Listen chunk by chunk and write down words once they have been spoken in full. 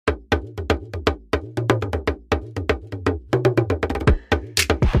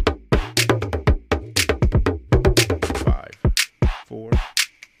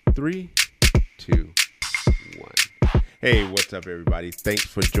3, 2, 1. Hey, what's up, everybody? Thanks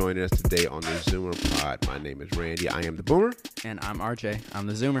for joining us today on the Zoomer Pod. My name is Randy. I am the Boomer. And I'm RJ. I'm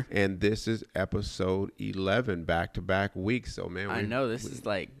the Zoomer. And this is episode 11, back-to-back weeks. So, man, I know this is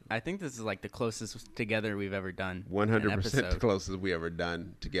like, I think this is like the closest together we've ever done. 100% the closest we ever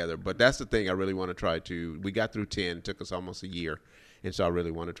done together. But that's the thing I really want to try to. We got through 10, took us almost a year. And so I really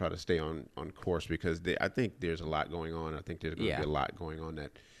want to try to stay on course because I think there's a lot going on. I think there's going to be a lot going on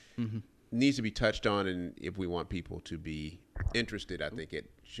that needs to be touched on. And if we want people to be interested, I think it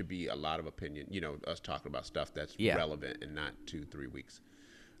should be a lot of opinion, us talking about stuff that's relevant and not 2-3 weeks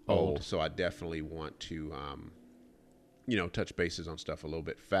old. So I definitely want to, touch bases on stuff a little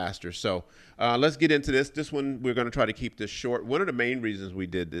bit faster. So let's get into this. This one, we're going to try to keep this short. One of the main reasons we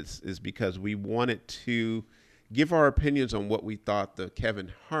did this is because we wanted to give our opinions on what we thought the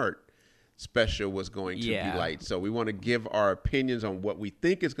Kevin Hart special was going to be like. So we want to give our opinions on what we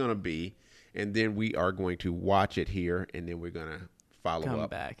think it's going to be, and then we are going to watch it here, and then we're going to follow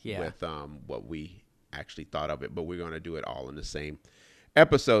up with what we actually thought of it. But we're going to do it all in the same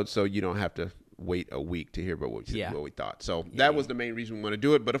episode, so you don't have to wait a week to hear about what we thought. So that was the main reason we want to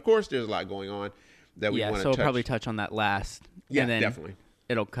do it. But, of course, there's a lot going on that we want to touch. So we'll probably touch on that last. Yeah, and then definitely.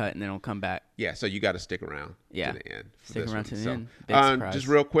 It'll cut, and then it'll come back. Yeah, so you got to stick around to the end. Stick around to the end. Just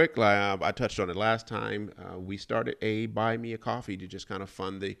real quick, I touched on it last time. We started a Buy Me a Coffee to just kind of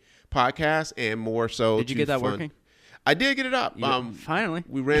fund the podcast and more so. Did you get that working? I did get it up. Finally.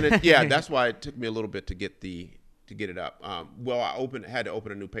 We ran it. Yeah, that's why it took me a little bit to get it up. I had to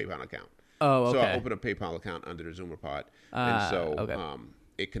open a new PayPal account. Oh, okay. So I opened a PayPal account under the Zoomer Pod. And so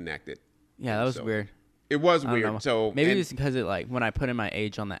it connected. Yeah, that was weird. It was weird. So maybe it's because it when I put in my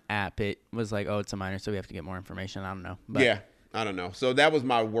age on the app, it was like, oh, it's a minor, so we have to get more information. I don't know. But, yeah, I don't know. So that was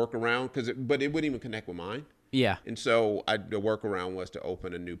my workaround but it wouldn't even connect with mine. Yeah. And so the workaround was to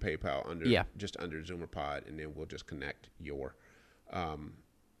open a new PayPal under Zoomer Pod, and then we'll just connect your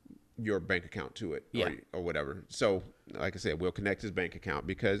bank account to it or whatever. So like I said, we'll connect his bank account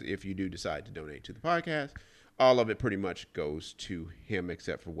because if you do decide to donate to the podcast, all of it pretty much goes to him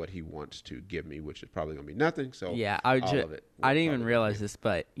except for what he wants to give me, which is probably going to be nothing. So I didn't even realize this,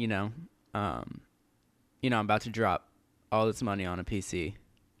 but I'm about to drop all this money on a PC,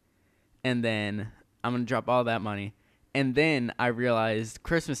 and then I'm going to drop all that money, and then I realized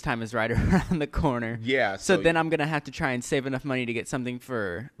Christmas time is right around the corner. Yeah. So then I'm going to have to try and save enough money to get something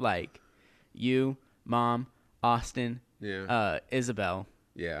for like you, Mom, Austin, Isabel.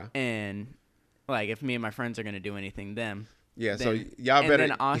 Yeah. And like if me and my friends are gonna do anything, them. Yeah, so y'all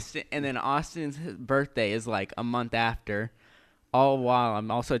better. And then Austin's birthday is like a month after. All while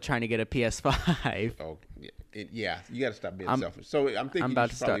I'm also trying to get a PS5. Oh, yeah. You got to stop being selfish. So I'm thinking you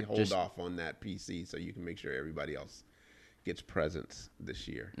should probably hold off on that PC so you can make sure everybody else gets presents this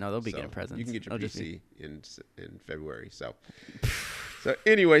year. No, they'll be getting presents. You can get your PC in February. So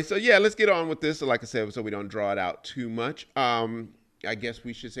anyway, let's get on with this. So like I said, so we don't draw it out too much. I guess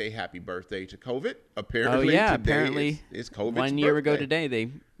we should say happy birthday to COVID. Apparently, apparently it's COVID's 1 year ago today,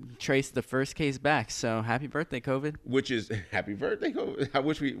 they traced the first case back. So happy birthday, COVID. Which is happy birthday, COVID. I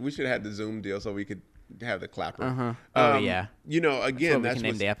wish we should have had the Zoom deal so we could have the clapper. Again, that's we can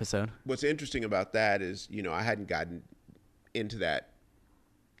name the episode. What's interesting about that is, I hadn't gotten into that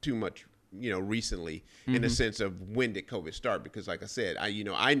too much, recently in the sense of when did COVID start? Because like I said,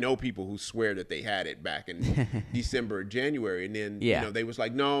 I know people who swear that they had it back in December or January. And then, they was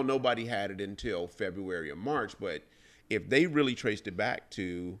like, no, nobody had it until February or March. But if they really traced it back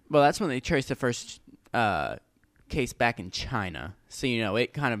to... Well, that's when they traced the first case back in China. So,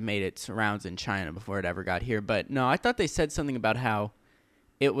 it kind of made its rounds in China before it ever got here. But no, I thought they said something about how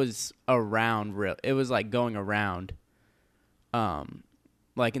it was it was like going around,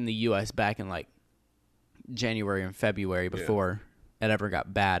 like in the U.S. back in like January and February before it ever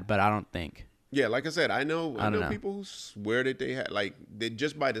got bad, but I don't think. Yeah, like I said, I know people who swear that they had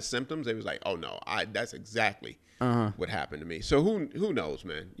just by the symptoms, they was like, oh no, that's exactly what happened to me. So who knows,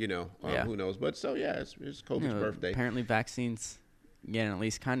 man? Who knows? But so it's COVID's birthday. Apparently, vaccines getting at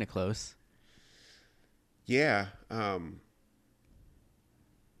least kind of close. Yeah.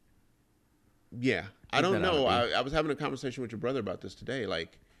 I don't know. I was having a conversation with your brother about this today.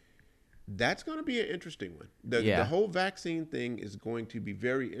 Like, that's going to be an interesting one. The whole vaccine thing is going to be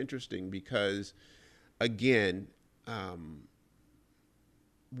very interesting because, again,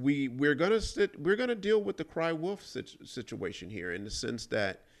 we're going to deal with the cry wolf situation here in the sense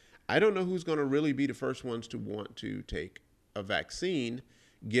that I don't know who's going to really be the first ones to want to take a vaccine,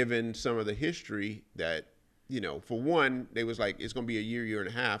 given some of the history that. For one, they was like, it's going to be a year and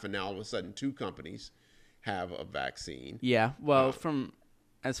a half, and now all of a sudden 2 companies have a vaccine. Yeah, well,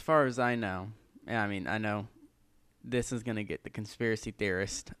 as far as I know, I mean, I know this is going to get the conspiracy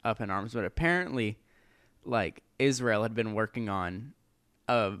theorist up in arms, but apparently, like, Israel had been working on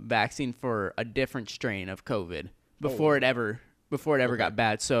a vaccine for a different strain of COVID before it ever got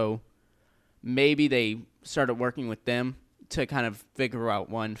bad. So maybe they started working with them to kind of figure out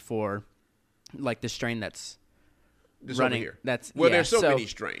one for, like, the strain that's running here. That's there's so many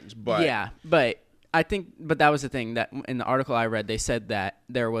strains, but but I think that was the thing that in the article I read, they said that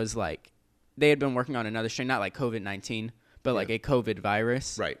there was like they had been working on another strain, not like COVID-19, but like a COVID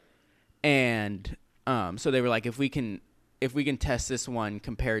virus, right? And so they were like, if we can test this one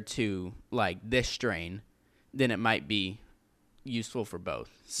compared to like this strain, then it might be useful for both.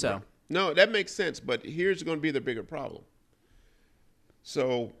 So right. No, that makes sense, but here's going to be the bigger problem.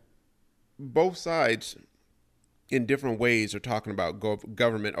 So both sides in different ways are talking about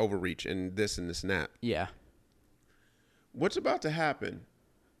government overreach and this and that. Yeah. What's about to happen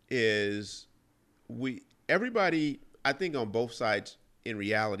is everybody, I think on both sides in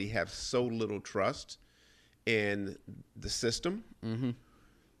reality have so little trust in the system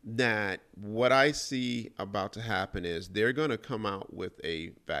that what I see about to happen is they're going to come out with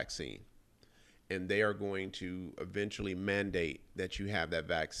a vaccine and they are going to eventually mandate that you have that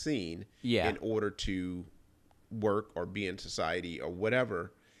vaccine in order to work or be in society or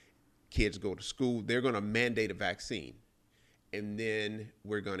whatever. Kids go to school, they're going to mandate a vaccine. And then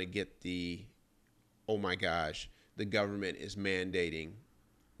we're going to get oh my gosh, the government is mandating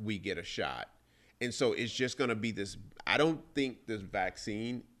we get a shot. And so it's just going to be this. I don't think the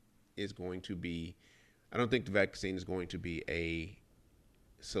vaccine is going to be a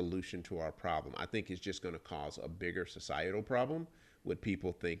solution to our problem. I think it's just going to cause a bigger societal problem with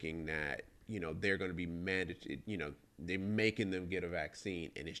people thinking that, they're going to be mandated, they're making them get a vaccine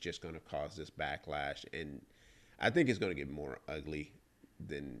and it's just going to cause this backlash. And I think it's going to get more ugly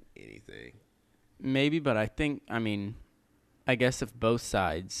than anything. Maybe, but I guess if both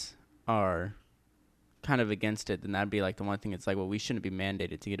sides are kind of against it, then that'd be like the one thing. It's like, well, we shouldn't be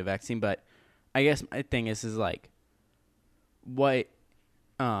mandated to get a vaccine. But I guess my thing is like, what,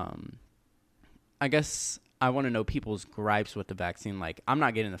 I guess I want to know people's gripes with the vaccine. Like, I'm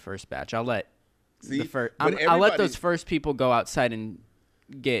not getting the first batch. I'll let I'll let those first people go outside and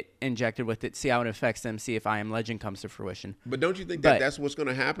get injected with it, see how it affects them, see if I Am Legend comes to fruition. But don't you think that's what's going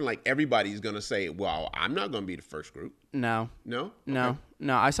to happen? Like, everybody's going to say, well, I'm not going to be the first group. No. No? No.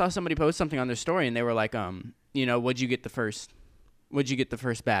 No. I saw somebody post something on their story and they were like, would you get the first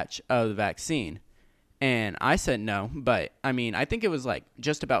batch of the vaccine? And I said no, but I think it was like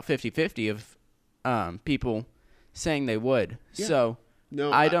just about 50-50 of people saying they would. Yeah. So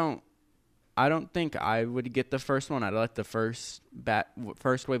no, I don't think I would get the first one. I'd let the first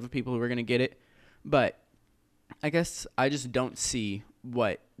wave of people who were going to get it. But I guess I just don't see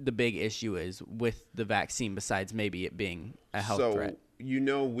what the big issue is with the vaccine besides maybe it being a health threat.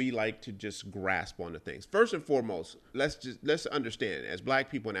 We like to just grasp onto things. First and foremost, let's understand, as Black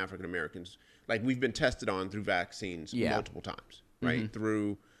people and African Americans, like, we've been tested on through vaccines multiple times, right? Mm-hmm.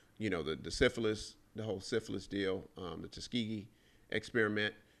 Through, the syphilis, the whole syphilis deal, the Tuskegee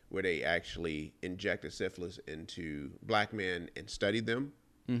experiment, where they actually injected syphilis into Black men and studied them.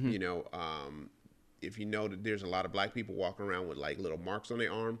 Mm-hmm. If you know that there's a lot of Black people walking around with like little marks on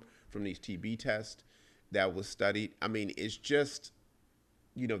their arm from these TB tests that was studied. It's just,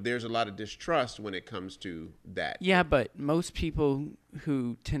 there's a lot of distrust when it comes to that. Yeah, but most people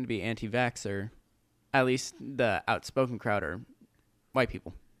who tend to be anti-vaxxer, at least the outspoken crowd, are white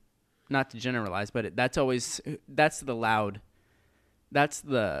people. Not to generalize, but that's who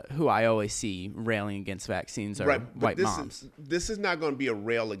I always see railing against vaccines are white moms. This is not going to be a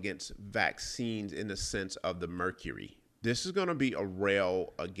rail against vaccines in the sense of the mercury. This is going to be a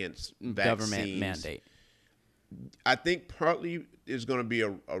rail against government mandate. I think partly is going to be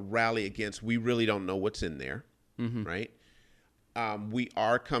a rally against, we really don't know what's in there, right? We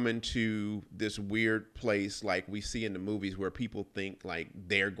are coming to this weird place like we see in the movies where people think like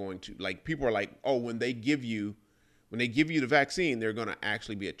they're going to, like, people are like, oh, when they give you the vaccine, there's going to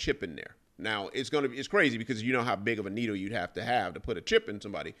actually be a chip in there. Now, it's crazy because you know how big of a needle you'd have to put a chip in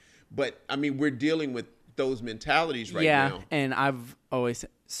somebody. But, we're dealing with those mentalities right now. Yeah, and I've always,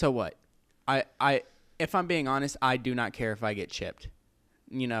 so what? If I'm being honest, I do not care if I get chipped.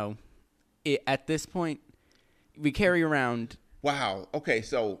 At this point, we carry around. Wow. Okay.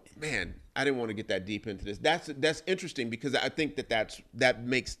 So, man, I didn't want to get that deep into this. That's interesting because I think that's what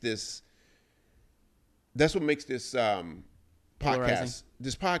makes this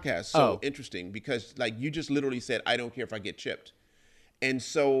podcast so interesting because, like, you just literally said, I don't care if I get chipped. And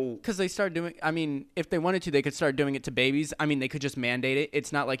so, because they start doing, I mean, if they wanted to, they could start doing it to babies. I mean, they could just mandate it.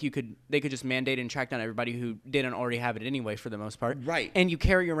 It's not like they could just mandate and track down everybody who didn't already have it anyway, for the most part. right. And you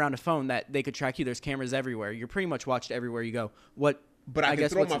carry around a phone that they could track you. There's cameras everywhere. You're pretty much watched everywhere you go. But I can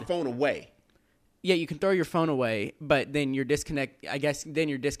throw my phone away. Yeah, you can throw your phone away, but then you're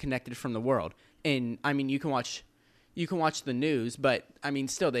disconnected from the world. And I mean, you can watch the news, but I mean,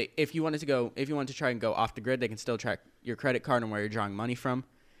 still, if you wanted to try and go off the grid, they can still track your credit card and where you're drawing money from.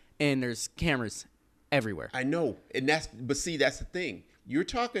 And there's cameras everywhere. I know. But see, that's the thing. You're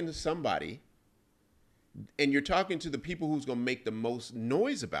talking to somebody, and you're talking to the people who's going to make the most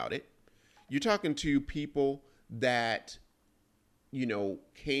noise about it. You're talking to people that,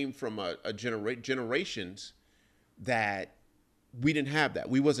 came from generations that we didn't have that.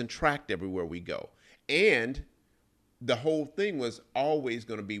 We wasn't tracked everywhere we go. And the whole thing was always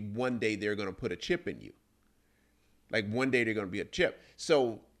going to be one day they're going to put a chip in you. Like one day they're going to be a chip.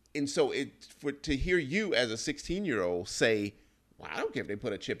 So to hear you as a 16-year-old say, "Well, I don't care if they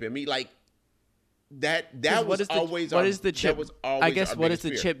put a chip in me," like that was always what is the chip? I guess what does the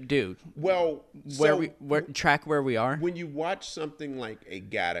fear. Chip do? Well, track where we are. When you watch something like a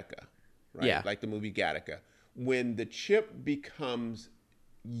Gattaca, right? Yeah. Like the movie Gattaca, when the chip becomes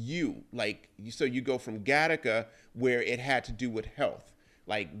you, so you go from Gattaca where it had to do with health.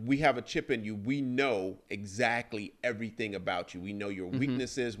 Like, we have a chip in you. We know exactly everything about you. We know your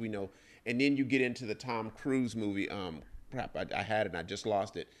weaknesses. We know, and then you get into the Tom Cruise movie. Crap, I had it and I just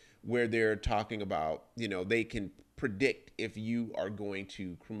lost it. Where they're talking about, they can predict if you are going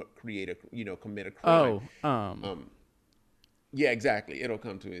to commit a crime. Yeah, exactly. It'll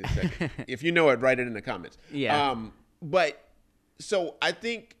come to me in a second. If you know it, write it in the comments. Yeah. But so I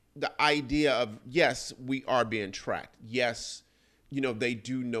think the idea of, yes, we are being tracked. Yes, they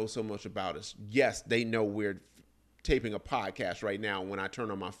do know so much about us. Yes, they know we're taping a podcast right now. When I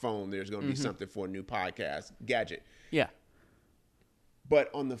turn on my phone, there's going to be something for a new podcast gadget. Yeah. But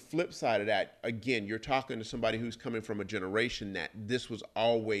on the flip side of that, again, you're talking to somebody who's coming from a generation that this was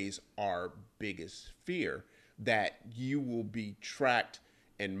always our biggest fear, that you will be tracked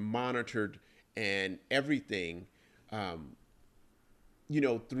and monitored and everything,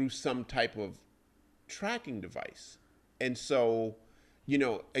 through some type of tracking device. And so,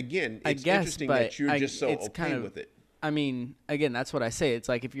 again, it's interesting that you're just so okay with it. I mean, again, that's what I say. It's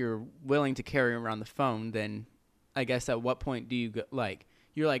like, if you're willing to carry around the phone, then I guess at what point do you go,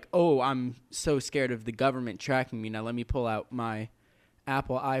 you're like, oh, I'm so scared of the government tracking me. Now let me pull out my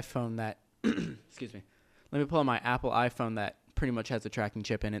Apple iPhone that, excuse me. Let me pull out my Apple iPhone that pretty much has a tracking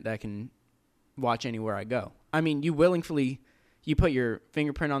chip in it that can watch anywhere I go. I mean, you put your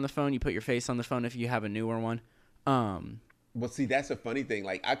fingerprint on the phone, you put your face on the phone if you have a newer one. Well, see, that's a funny thing.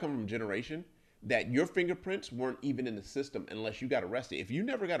 Like, I come from a generation that your fingerprints weren't even in the system unless you got arrested. If you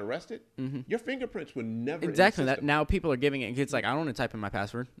never got arrested, your fingerprints were never exactly in the that. Now people are giving it. It's like, I don't want to type in my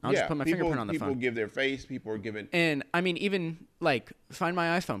password. I'll just put my fingerprint on the phone. People give their face. People are giving. And I mean, even like, find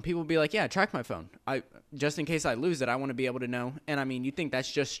my iPhone. People will be like, yeah, track my phone. Just in case I lose it, I want to be able to know. And I mean, you think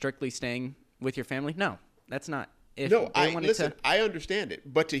that's just strictly staying with your family? No, that's not. I understand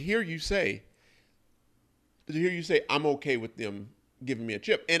it, but to hear you say, I'm okay with them giving me a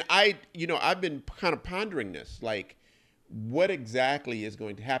chip. And I've been kind of pondering this, like, what exactly is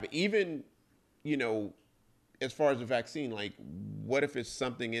going to happen? Even, as far as the vaccine, like, what if it's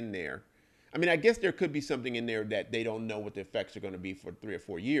something in there? I mean, I guess there could be something in there that they don't know what the effects are going to be for 3 or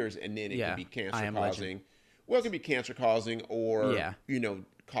 4 years, and then it could be cancer causing. Well, it could be cancer causing, or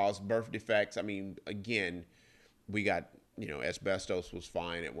cause birth defects. I mean, again, we got, asbestos was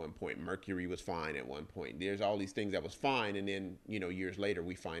fine at one point. Mercury was fine at one point. There's all these things that was fine. And then, years later,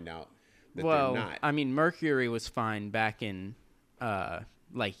 we find out that they're not. I mean, mercury was fine back in,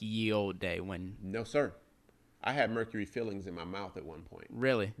 ye old day when. No, sir. I had mercury fillings in my mouth at one point.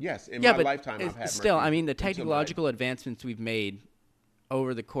 Really? Yes. In my lifetime, I've had still, mercury. I mean, the technological advancements we've made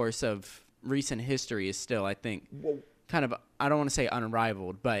over the course of recent history is still, I think, kind of, I don't want to say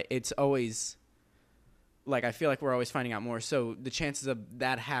unrivaled, but it's always. Like, I feel like we're always finding out more. So the chances of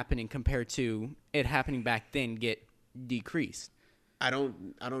that happening compared to it happening back then get decreased. I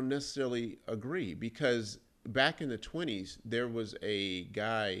don't necessarily agree, because back in the 20s, there was a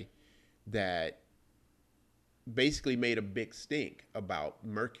guy that basically made a big stink about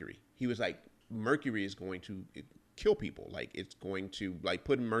mercury. He was like, mercury is going to kill people. Like, it's going to, like,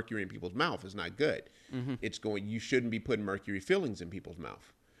 putting mercury in people's mouth is not good. You shouldn't be putting mercury fillings in people's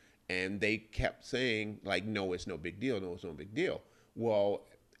mouth. And they kept saying, like, no, it's no big deal. No, it's no big deal. Well,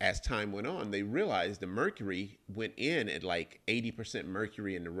 as time went on, they realized the mercury went in at like 80%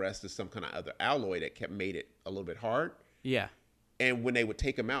 mercury, and the rest is some kind of other alloy that made it a little bit hard. Yeah. And when they would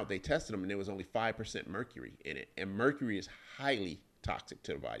take them out, they tested them, and there was only 5% mercury in it. And mercury is highly toxic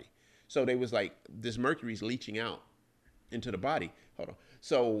to the body. So they was like, this mercury is leaching out into the body. Hold on.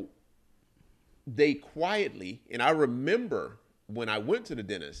 So they quietly, and I remember when I went to the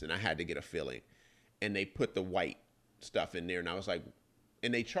dentist and I had to get a filling, and they put the white stuff in there, and I was like,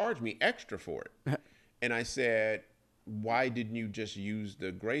 and they charged me extra for it. And I said, why didn't you just use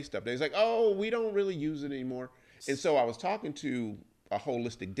the gray stuff? They was like, oh, we don't really use it anymore. And so I was talking to a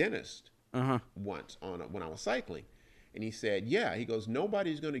holistic dentist once when I was cycling. And he said, yeah, he goes,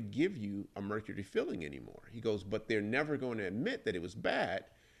 nobody's going to give you a mercury filling anymore. He goes, but they're never going to admit that it was bad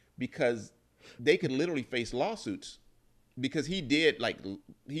because they could literally face lawsuits because he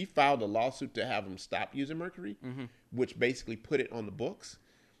filed a lawsuit to have them stop using mercury, which basically put it on the books.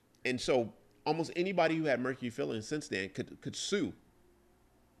 And so almost anybody who had mercury fillings since then could sue.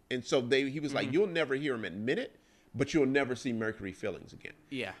 And so he was like, you'll never hear him admit it, but you'll never see mercury fillings again.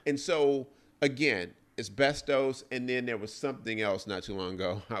 Yeah. And so, again, asbestos, and then there was something else not too long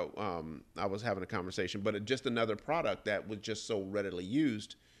ago. I was having a conversation, but just another product that was just so readily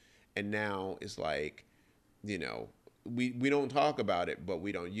used. And now it's like, we don't talk about it, but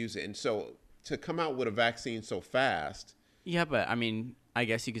we don't use it. And so to come out with a vaccine so fast. Yeah, but I mean, I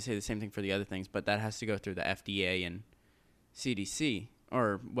guess you could say the same thing for the other things, but that has to go through the FDA and CDC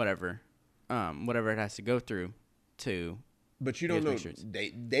or whatever it has to go through to. But you don't know.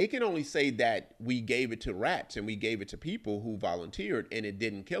 They can only say that we gave it to rats and we gave it to people who volunteered and it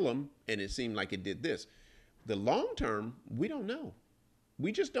didn't kill them and it seemed like it did this. The long term, we don't know.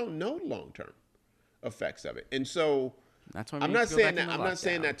 We just don't know the long term effects of it. And so that's why I'm not saying that. I'm not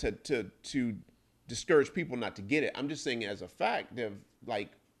saying that to discourage people not to get it. I'm just saying as a fact that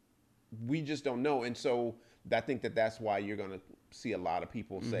we just don't know. And so I think that's why you're going to see a lot of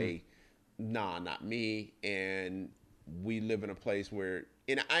people say, nah, not me. And we live in a place where,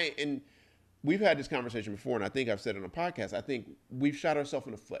 and we've had this conversation before, and I think I've said it on a podcast, I think we've shot ourselves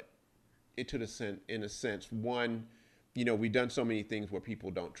in the foot in a sense. One, we've done so many things where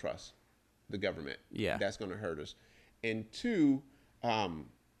people don't trust the government. Yeah. That's going to hurt us. And two, oh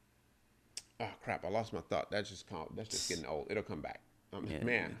crap, I lost my thought. That's just getting old. It'll come back.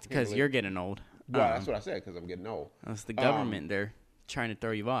 Man. It's because you're getting old. Well, that's what I said, because I'm getting old. That's the government. They're trying to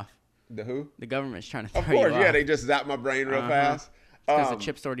throw you off. The who? The government's trying to throw you off. Of course, yeah. They just zapped my brain real fast. Because the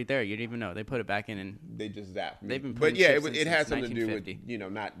chip's already there. You didn't even know. They put it back in and they just zapped me. They've been putting chips in it has since something to do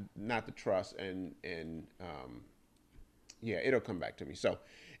with not the trust and it'll come back to me. So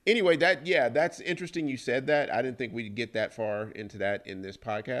anyway, that's interesting. You said that. I didn't think we'd get that far into that in this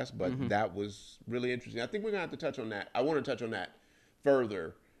podcast, but that was really interesting. I think we're gonna have to touch on that. I want to touch on that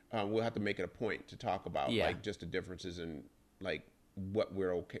further. We'll have to make it a point to talk about just the differences in what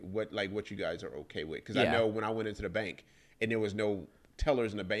we're okay, what you guys are okay with. Because I know when I went into the bank and there was no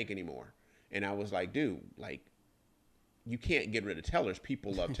tellers in the bank anymore, and I was like, dude, you can't get rid of tellers.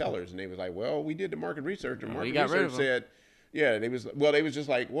 People love tellers, and they was like, well, we did the market research, and market research said, they was just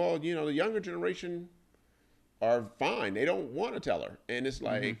like, well, the younger generation are fine. They don't want a teller, and it's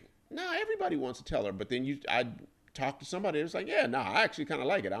like, no, everybody wants a teller. But then I talk to somebody, it's like, I actually kind of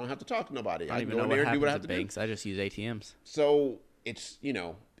like it. I don't have to talk to nobody. I don't even know what happens at banks. I just use ATMs. So it's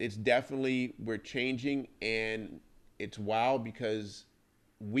it's definitely, we're changing, and it's wild because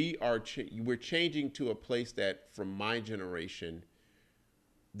we're changing to a place that, from my generation,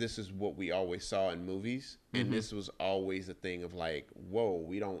 this is what we always saw in movies, and this was always a thing of whoa,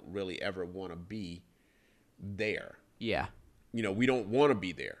 we don't really ever want to be there. Yeah. We don't want to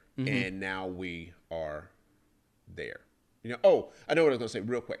be there, and now we are there. Oh, I know what I was going to say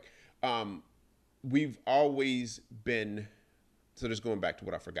real quick. We've always been, so just going back to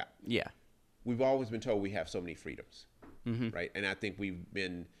what I forgot. Yeah. We've always been told we have so many freedoms, right? And I think we've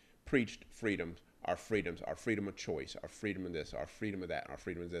been preached freedoms, our freedom of choice, our freedom of this, our freedom of that, our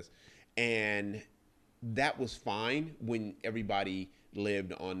freedom of this. And that was fine when everybody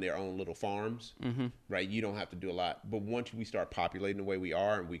lived on their own little farms, right? You don't have to do a lot. But once we start populating the way we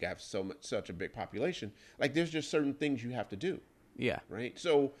are, and we have such a big population, there's just certain things you have to do. Yeah. Right?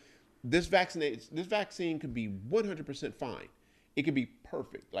 So this vaccine could be 100% fine. It could be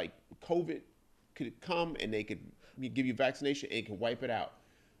perfect. COVID could come and they could give you vaccination and it could wipe it out.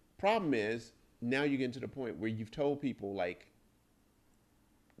 Problem is, now you're getting to the point where you've told people,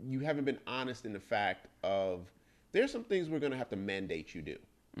 you haven't been honest in the fact of, there's some things we're going to have to mandate you do,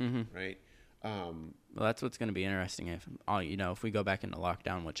 right? Well, that's what's going to be interesting if we go back into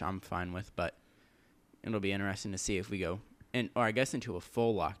lockdown, which I'm fine with, but it'll be interesting to see if we go, or I guess into a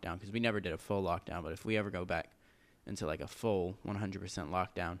full lockdown, because we never did a full lockdown, but if we ever go back into a full 100%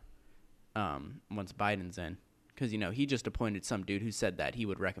 lockdown, once Biden's in, because he just appointed some dude who said that he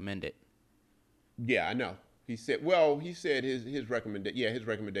would recommend it. Yeah, I know. He said his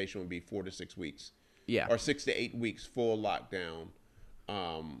recommendation would be 4 to 6 weeks. Yeah. Or 6 to 8 weeks full lockdown,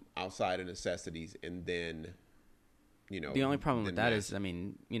 outside of necessities, and then, The only problem with that is,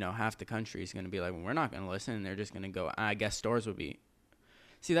 half the country is going to be like, well, we're not going to listen, and they're just going to go. I guess stores would be.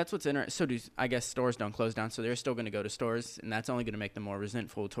 See, that's what's interesting. So I guess stores don't close down, so they're still going to go to stores, and that's only going to make them more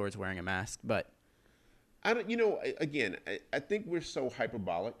resentful towards wearing a mask. But I don't. Again, I think we're so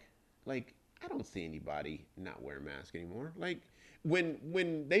hyperbolic. Like, I don't see anybody not wearing masks anymore. Like,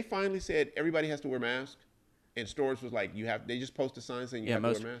 when they finally said everybody has to wear masks, and stores was like, they just post a sign saying you have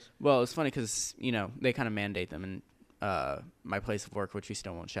to wear masks. Well, it's funny because they kind of mandate them, and my place of work, which we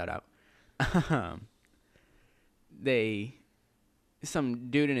still won't shout out, some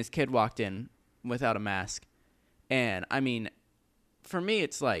dude and his kid walked in without a mask, and for me,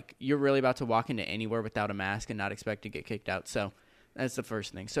 it's like you're really about to walk into anywhere without a mask and not expect to get kicked out. So that's the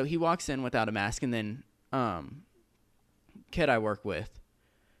first thing. So he walks in without a mask, and then kid I work with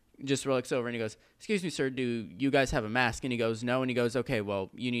just looks over and he goes, "Excuse me, sir, do you guys have a mask?" And he goes, "No." And he goes, "Okay, well,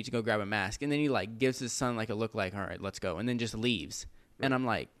 you need to go grab a mask." And then he gives his son a look like, "All right, let's go," and then just leaves. Right. And I'm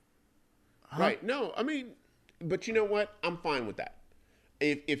like, huh? Right. No, but you know what? I'm fine with that.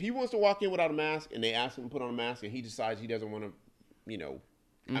 If he wants to walk in without a mask and they ask him to put on a mask and he decides he doesn't want to,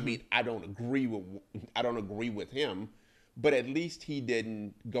 mm-hmm. I don't agree with him, but at least he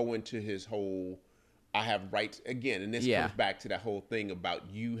didn't go into his whole, I have rights again. And this comes back to that whole thing about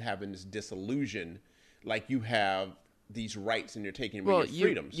you having this disillusion, like you have these rights and you're taking away your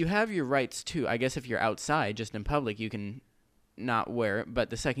freedoms. You have your rights too. I guess if you're outside, just in public, you can not wear it, but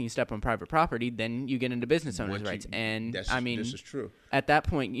the second you step on private property, then you get into business owners' rights. And this is true. At that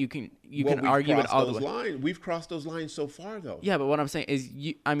point, you can argue it all the way. We've crossed those lines so far, though. Yeah, but what I'm saying is,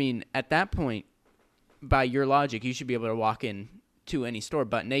 at that point, by your logic, you should be able to walk in to any store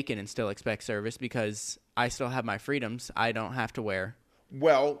butt naked and still expect service because I still have my freedoms. I don't have to wear.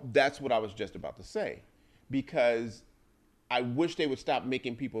 Well, that's what I was just about to say, because I wish they would stop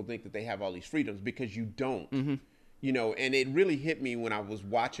making people think that they have all these freedoms, because you don't. Mm-hmm. And it really hit me when I was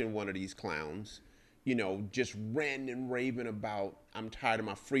watching one of these clowns, just ranting and raving about, I'm tired of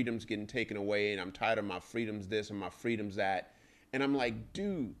my freedoms getting taken away, and I'm tired of my freedoms this and my freedoms that. And I'm like,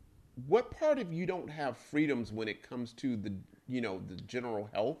 dude, what part of you don't have freedoms when it comes to the general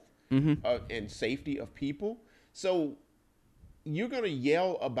health mm-hmm. And safety of people? So you're going to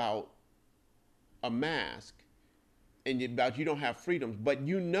yell about a mask and about you don't have freedoms, but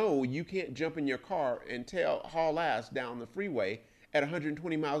you can't jump in your car and haul ass down the freeway at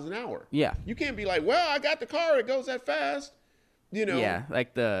 120 miles an hour. Yeah. You can't be like, well, I got the car, it goes that fast. Yeah,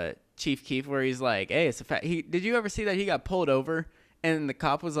 like the Chief Keef where he's like, hey, it's a fast. Did you ever see that he got pulled over and the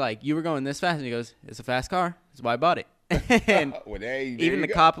cop was like, you were going this fast? And he goes, it's a fast car. That's why I bought it. And well, even the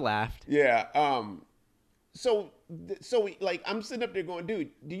cop laughed. Yeah. So I'm sitting up there going,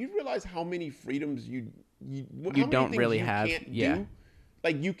 dude, do you realize how many freedoms you don't really have? Yeah. Do?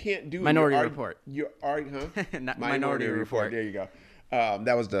 Like, you can't do Minority Report. Minority Report. There you go.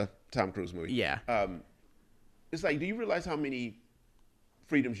 That was the Tom Cruise movie. Yeah. It's like, do you realize how many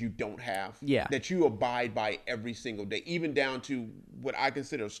freedoms you don't have? Yeah. That you abide by every single day, even down to what I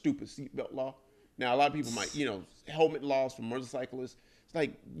consider a stupid seatbelt law. Now, a lot of people might, helmet laws for motorcyclists. It's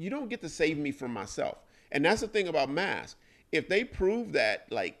like, you don't get to save me from myself. And that's the thing about masks. If they prove that,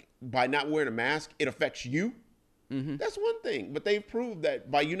 like, by not wearing a mask, it affects you, mm-hmm. that's one thing. But they've proved that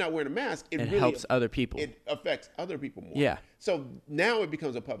by you not wearing a mask, it really helps other people. It affects other people more. Yeah. So now it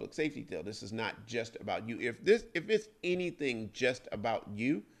becomes a public safety deal. This is not just about you. If it's anything just about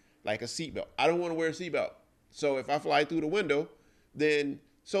you, like a seatbelt, I don't want to wear a seatbelt. So if I fly through the window, then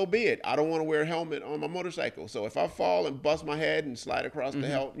so be it. I don't want to wear a helmet on my motorcycle. So if I fall and bust my head and slide across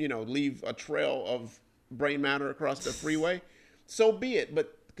mm-hmm. Leave a trail of brain matter across the freeway, so be it.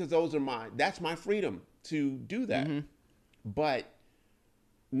 But because that's my freedom to do that. Mm-hmm. But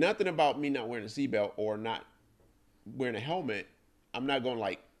nothing about me not wearing a seatbelt or not wearing a helmet, I'm not going to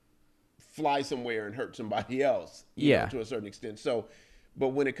like fly somewhere and hurt somebody else, to a certain extent. So, but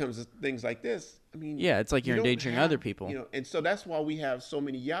when it comes to things like this, it's like you're endangering other people. And so that's why we have so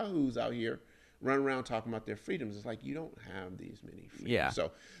many yahoos out here running around talking about their freedoms. It's like, you don't have these many freedoms. Yeah.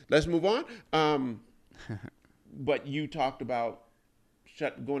 So let's move on. But you talked about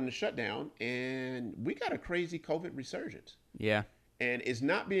going to shutdown, and we got a crazy COVID resurgence. Yeah. And it's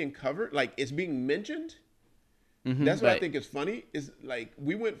not being covered. Like, it's being mentioned. Mm-hmm, that's what I think is funny. Is like,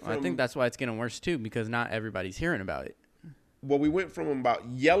 we went from... I think that's why it's getting worse, too, because not everybody's hearing about it. Well, we went from about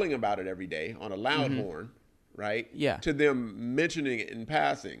yelling about it every day on a loud mm-hmm. horn right? Yeah. To them mentioning it in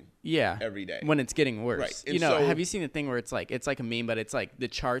passing. Yeah. Every day. When it's getting worse. Right. And You know, so, have you seen the thing where it's like a meme, but it's like the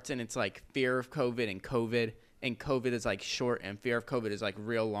charts and it's like fear of COVID and COVID is like short and fear of COVID is like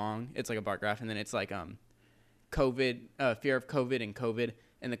real long. It's like a bar graph, and then it's like COVID, fear of COVID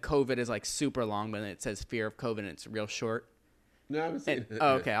and the COVID is like super long, but then it says fear of COVID and it's real short. No, I haven't seen it.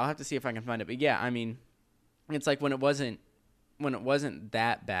 Oh, okay. I'll have to see if I can find it. But yeah, I mean, it's like when it wasn't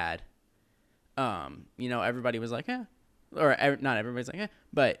that bad, you know, everybody was like, not everybody's like,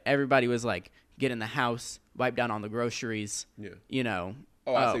 but everybody was like, get in the house, wipe down on the groceries, you know,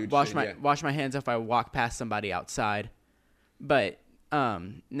 wash my hands if I walk past somebody outside. But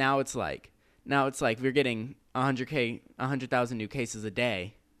now it's like we're getting 100,000 new cases a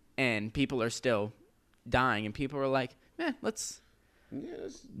day, and people are still dying, and people are like, let's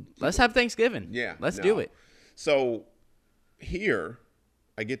have Thanksgiving. Yeah, let's do it. So here,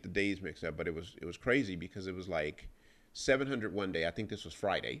 I get the days mixed up, but it was crazy because it was like 700 one day. I think this was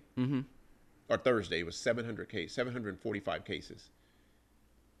Friday or Thursday. It was 745 cases.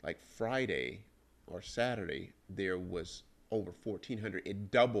 Like Friday or Saturday, there was over 1,400. It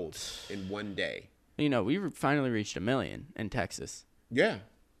doubled in one day. You know, we finally reached 1 million in Texas. Yeah.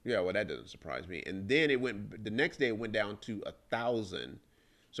 Well, that doesn't surprise me. And then the next day it went down to 1,000.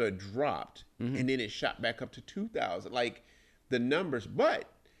 So it dropped, and then it shot back up to 2,000. Like the numbers.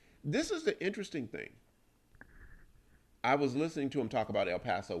 But this is the interesting thing. I was listening to him talk about El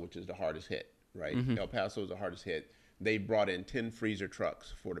Paso, which is the hardest hit, right? El Paso is the hardest hit. They brought in 10 freezer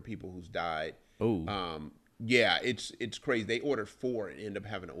trucks for the people who's died. Oh. Yeah, it's crazy. They ordered 4 and ended up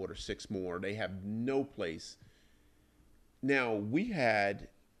having to order 6 more. They have no place. Now, we had,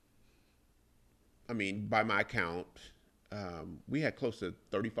 I mean, by my count, we had close to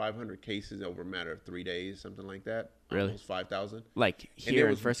 3,500 cases over a matter of 3 days, something like that. Really? Almost 5,000. Like here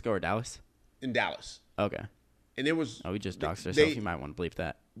in Frisco or Dallas? In Dallas. Okay. And there was... we just doxed ourselves. You might want to believe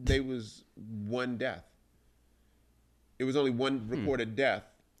that. There was 1 death. It was only 1 recorded death.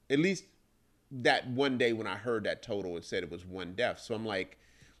 At least that one day when I heard that total, it said it was 1 death. So I'm like,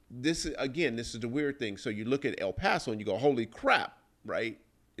 this is the weird thing. So you look at El Paso and you go, holy crap, right?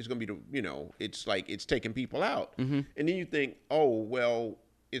 It's going to be it's like it's taking people out. And then you think, oh, well,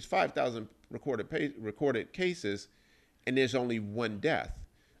 it's 5,000 recorded cases and there's only 1 death.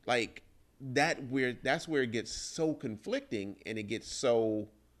 Like that's where it gets so conflicting, and it gets so,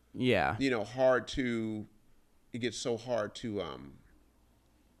 hard to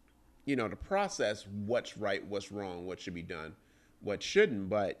to process what's right, what's wrong, what should be done, what shouldn't.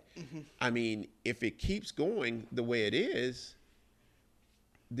 But I mean, if it keeps going the way it is,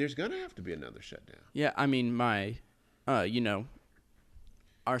 there's going to have to be another shutdown. Yeah, I mean,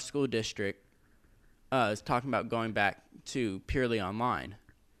 our school district is talking about going back to purely online.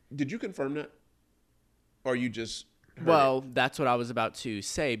 Did you confirm that? Or you just heard it? That's what I was about to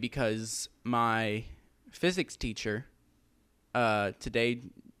say, because my physics teacher today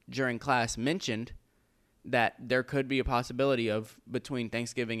during class mentioned that there could be a possibility of between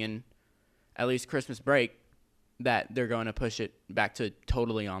Thanksgiving and at least Christmas break that they're going to push it back to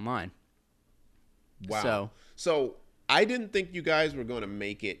totally online. Wow. So I didn't think you guys were going to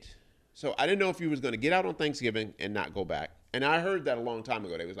make it. So I didn't know if you was going to get out on Thanksgiving and not go back. And I heard that a long time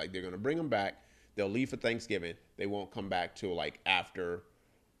ago. They was like, they're going to bring them back. They'll leave for Thanksgiving. They won't come back till like after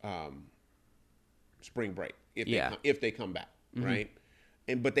spring break if they come back, right?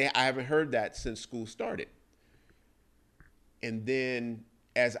 But I haven't heard that since school started. And then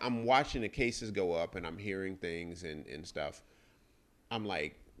as I'm watching the cases go up and I'm hearing things and stuff, I'm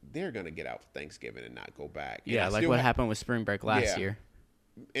like, they're going to get out for Thanksgiving and not go back. Yeah, like what happened with spring break last year.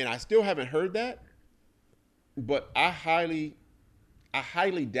 And I still haven't heard that. But I highly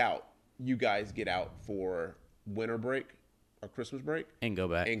doubt you guys get out for winter break or Christmas break and go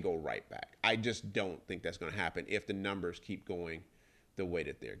back and go right back. I just don't think that's going to happen if the numbers keep going the way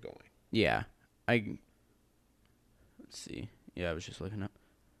that they're going. Yeah. Let's see. Yeah, I was just looking up.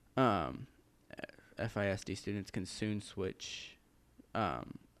 FISD students can soon switch.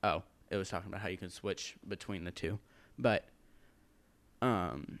 It was talking about how you can switch between the two. But,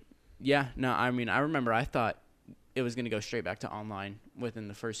 yeah, no, I mean, I remember I thought it was going to go straight back to online within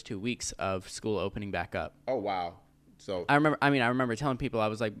the first 2 weeks of school opening back up. Oh, wow. So I remember telling people, I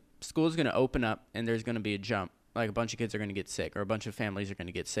was like, school's going to open up and there's going to be a jump. Like a bunch of kids are going to get sick, or a bunch of families are going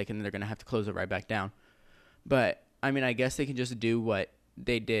to get sick, and then they're going to have to close it right back down. But, I mean, I guess they can just do what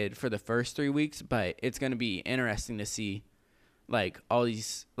they did for the first 3 weeks, but it's going to be interesting to see, like, all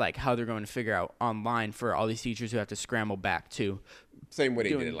these, like, how they're going to figure out online for all these teachers who have to scramble back to. Same way they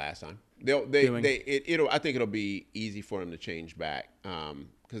did it last time. I think it'll be easy for them to change back,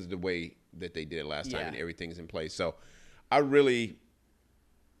 because the way that they did last time, Yeah. and everything's in place. So I really,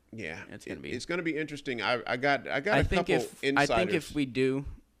 It's gonna be. it's gonna be interesting. I got a couple insiders. I think if we do,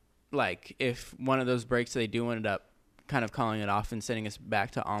 like, if one of those breaks they do end up kind of calling it off and sending us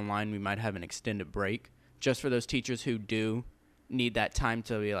back to online, we might have an extended break just for those teachers who do need that time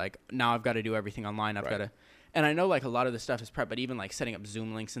to be like, now I've got to do everything online. I've got to, and I know like a lot of the stuff is prep, but even like setting up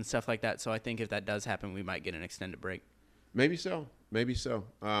Zoom links and stuff like that. So I think if that does happen, we might get an extended break. Maybe so.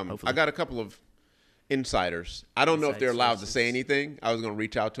 Hopefully. I got a couple of insiders. I don't know if they're allowed to say anything. I was going to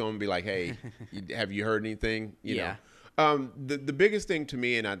reach out to them and be like, hey, have you heard anything? You know. The biggest thing to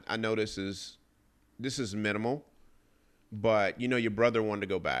me, and I know this is minimal, but, you know, your brother wanted to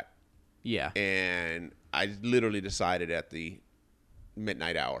go back. Yeah. And I literally decided at the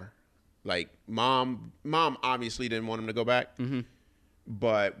midnight hour. Like, mom obviously didn't want him to go back,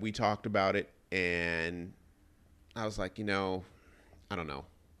 but we talked about it, and I was like, you know, I don't know.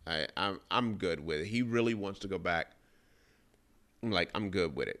 I'm good with it. He really wants to go back. I'm like, I'm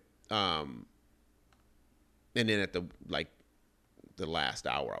good with it. And then at the last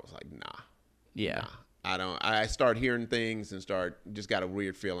hour, I was like, nah. Yeah. Nah. I start hearing things and just got a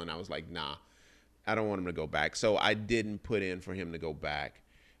weird feeling. I was like, nah, I don't want him to go back. So I didn't put in for him to go back.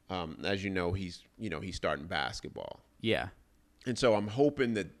 As you know, he's starting basketball. Yeah. And so I'm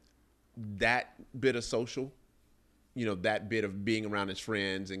hoping that bit of social, you know, that bit of being around his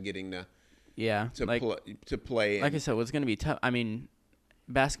friends and getting to play. Like I said, what's going to be tough. I mean,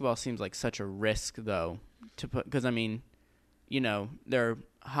 basketball seems like such a risk though to put, because I mean, you know, they're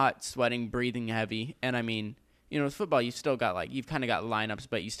hot, sweating, breathing heavy. And I mean, you know, with football, you've still got you've kind of got lineups,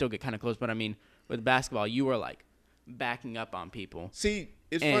 but you still get kind of close. But I mean, with basketball, you were like backing up on people. See,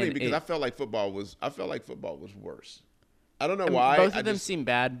 it's funny because I felt like football was worse. I don't know why. Both of them seem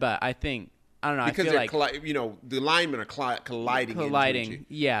bad, but I think, I don't know. Because I feel they're you know, the linemen are colliding. Into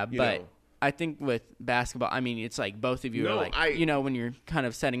yeah, but know. I think with basketball, I mean, it's like both of you are like, you know, when you're kind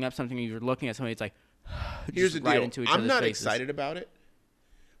of setting up something, you're looking at somebody, it's like, here's the right deal. into each I'm other's not faces. excited about it,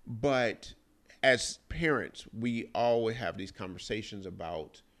 but as parents, we always have these conversations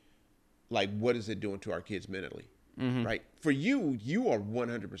about, like, what is it doing to our kids mentally, right? For you are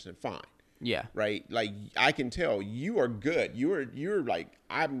 100% fine. Yeah. Right. Like, I can tell you are good. You're like,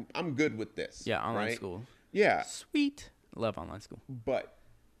 I'm good with this. Yeah. Online right? school. Yeah. Sweet. Love online school. But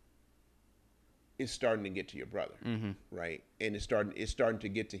it's starting to get to your brother. Right. And it's starting to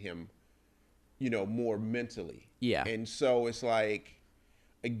get to him, you know, more mentally. Yeah. And so it's like,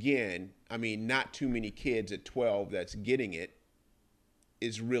 again, I mean, not too many kids at 12 that's getting it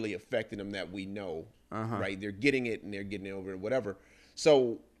is really affecting them that we know. Right. They're getting it and they're getting it over it, whatever.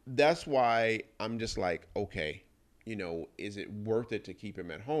 So that's why I'm just like, okay, you know, is it worth it to keep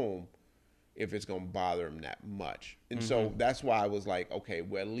him at home if it's going to bother him that much? And so that's why I was like, okay,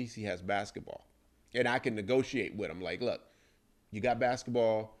 well, at least he has basketball. And I can negotiate with him. Like, look, you got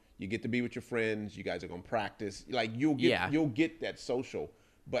basketball. You get to be with your friends. You guys are going to practice. Like, you'll get that social.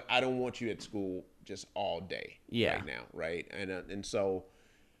 But I don't want you at school just all day right now, right? And so,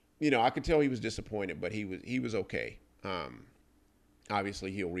 you know, I could tell he was disappointed, but he was okay.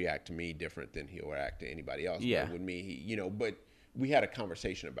 Obviously, he'll react to me different than he'll react to anybody else. Yeah. But with me, you know, but we had a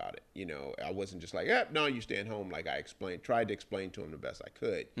conversation about it. You know, I wasn't just like, no, you staying home. Like, I tried to explain to him the best I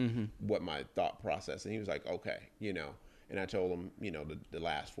could what my thought process. And he was like, okay, you know. And I told him, you know, the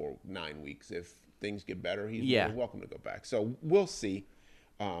last 9 weeks, if things get better, he's really welcome to go back. So we'll see.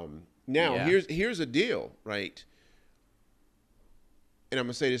 Now, here's a deal, right? And I'm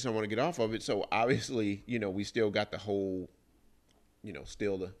going to say this, I want to get off of it. So obviously, you know, we still got the whole, you know,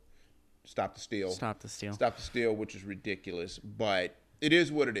 stop the steal, which is ridiculous, but it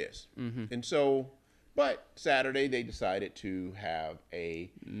is what it is. And so, but Saturday they decided to have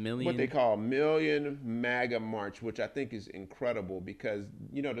what they call a million MAGA march, which I think is incredible because,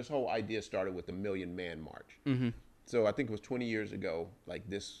 you know, this whole idea started with the Million Man March. So I think it was 20 years ago, like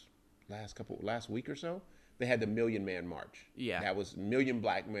this last week or so, they had the Million Man March. Yeah. That was million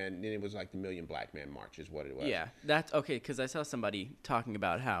black men. Then it was like the Million Black Man March is what it was. Yeah. That's okay. Because I saw somebody talking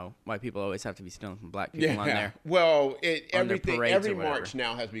about how white people always have to be stealing from black people on there. Well, every march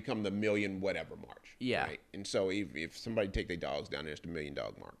now has become the Million Whatever March. Yeah. Right? And so if somebody take their dogs down there, it's the Million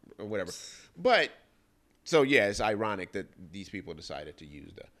Dog March or whatever. But so yeah, it's ironic that these people decided to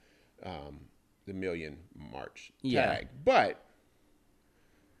use the Million March tag. But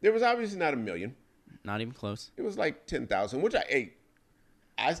there was obviously not a million. Not even close. It was like 10,000, which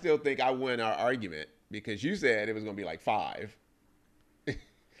I still think I win our argument because you said it was going to be like 5.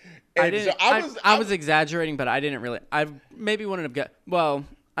 I was exaggerating, but I didn't really. I maybe wouldn't have got. Well,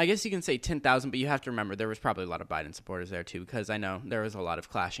 I guess you can say 10,000, but you have to remember there was probably a lot of Biden supporters there too, because I know there was a lot of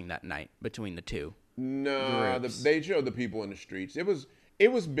clashing that night between the two. No, they showed the people in the streets. It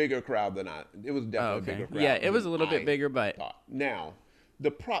was bigger crowd than I. It was definitely a bigger crowd. Yeah, it was a little bit bigger, but now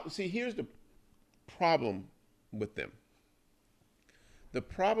here's the problem with them. The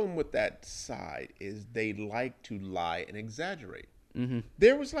problem with that side is they like to lie and exaggerate. Mm-hmm.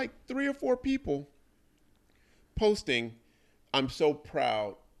 There was like 3 or 4 people posting, "I'm so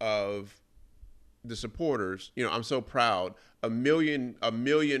proud of the supporters. You know, I'm so proud. A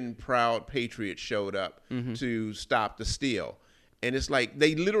million proud patriots showed up to stop the steal." And it's like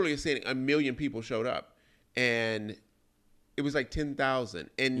they literally are saying 1 million people showed up, and it was like 10,000.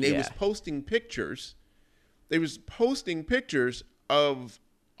 And they was posting pictures. They was posting pictures of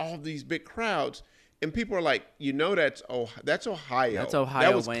all these big crowds, and people are like, that's Ohio. That's Ohio.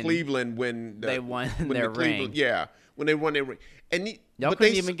 That was Cleveland when they won their ring. Yeah, when they won their ring. And y'all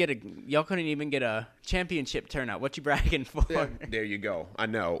couldn't even get a championship turnout. What you bragging for? There you go. I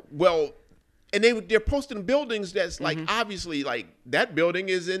know. Well, and they're posting buildings that's like obviously like that building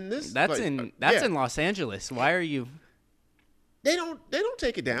is in this. That's place. That's in Los Angeles. Why are you? They don't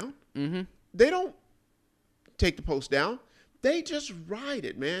take it down. Mm-hmm. They don't take the post down. They just ride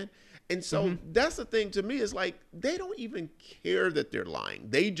it, man. And so that's the thing to me is like they don't even care that they're lying.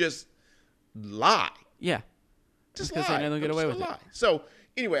 They just lie. Yeah. Just because they never get away with it. So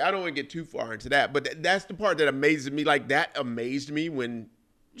anyway, I don't want to get too far into that, but that's the part that amazes me. Like that amazed me when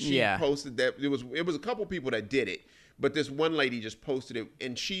she posted that. It was a couple people that did it, but this one lady just posted it,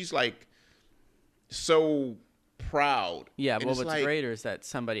 and she's like so proud. Yeah. Well, what's greater is that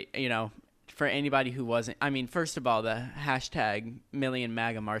somebody, for anybody who wasn't, I mean, first of all, the hashtag Million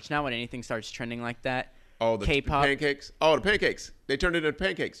MAGA March. Now when anything starts trending like that, the K-pop pancakes. Oh, the pancakes. They turned it into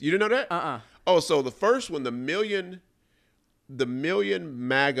pancakes. You didn't know that? Oh, so the first one, the million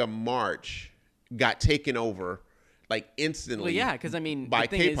MAGA March got taken over like instantly. Well, yeah, because I mean, by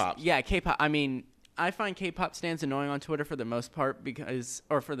K-pop. Yeah, K-pop. I mean, I find K-pop stands annoying on Twitter for the most part because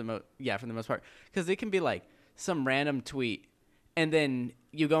it can be like some random tweet, and then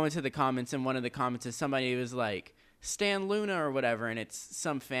you go into the comments, and one of the comments is somebody was like Stan Luna or whatever, and it's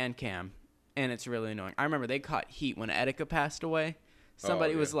some fan cam, and it's really annoying. I remember they caught heat when Etika passed away.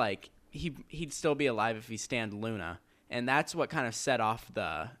 Somebody was like, he'd still be alive if he Stan Luna, and that's what kind of set off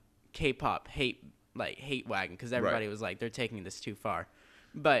the K-pop hate wagon, because everybody was like, they're taking this too far.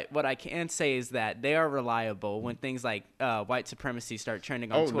 But what I can say is that they are reliable when things like white supremacy start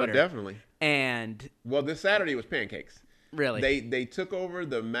trending on Twitter. Oh, no, definitely. And this Saturday was pancakes. Really? They took over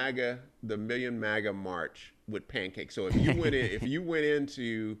the Million MAGA March with pancakes. So if you went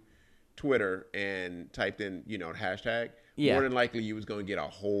into Twitter and typed in, hashtag, more than likely you was going to get a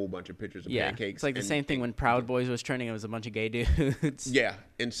whole bunch of pictures of pancakes. It's like the same thing when Proud Boys was trending. It was a bunch of gay dudes. Yeah.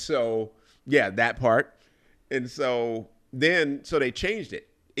 And so, that part. And so so they changed it.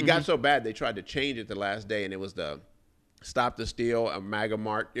 It got so bad they tried to change it the last day, and it was the Stop the Steal, a MAGA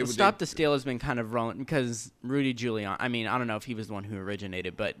March. Stop the Steal has been kind of rolling because Rudy Giuliani, I mean, I don't know if he was the one who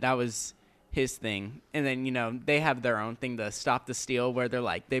originated, but that was his thing. And then, they have their own thing, the Stop the Steal, where they're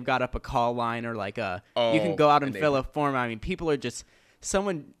like, they've got up a call line or like you can go out and fill a form. I mean, people are just,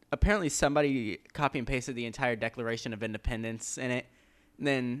 apparently somebody copy and pasted the entire Declaration of Independence in it. And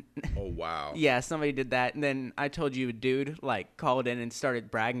then, oh, wow. Yeah, somebody did that. And then I told you a dude called in and started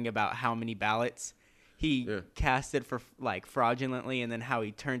bragging about how many ballots he casted for fraudulently, and then how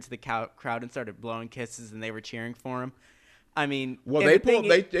he turned to the crowd and started blowing kisses, and they were cheering for him. I mean, well,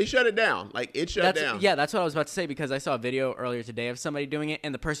 they shut it down. Like it shut down. Yeah, that's what I was about to say, because I saw a video earlier today of somebody doing it,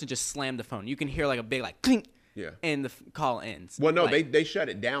 and the person just slammed the phone. You can hear a big clink. Yeah. And the call ends. Well, no, they shut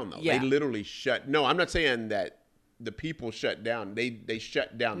it down though. Yeah. They literally shut. No, I'm not saying that the people shut down. They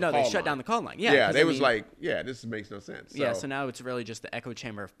shut down. The call line. Shut down the call line. Yeah. Yeah. They was this makes no sense. Yeah. So now it's really just the echo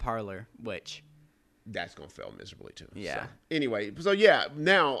chamber of Parler, which. That's going to fail miserably too. Yeah. So, anyway,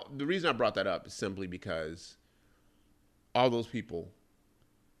 now the reason I brought that up is simply because all those people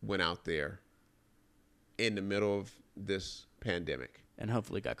went out there in the middle of this pandemic. And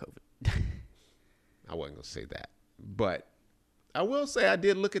hopefully got COVID. I wasn't going to say that. But I will say I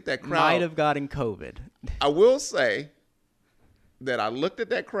did look at that crowd. Might have gotten COVID. I will say that I looked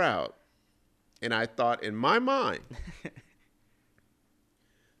at that crowd and I thought in my mind,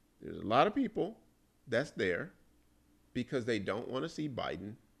 there's a lot of people that's there because they don't want to see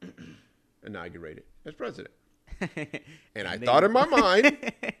Biden inaugurated as president. And I thought in my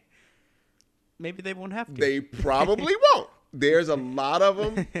mind, maybe they won't have to. They probably won't. There's a lot of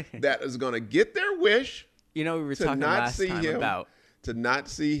them that is going to get their wish. We were talking last time about to not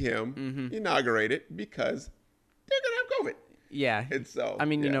see him inaugurated because they're going to have COVID. Yeah. And so, I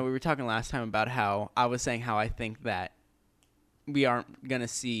mean, we were talking last time about how I was saying how I think that we aren't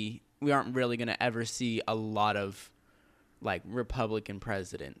really going to ever see a lot of like Republican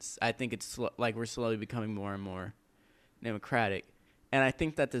presidents. I think it's like we're slowly becoming more and more Democratic. And I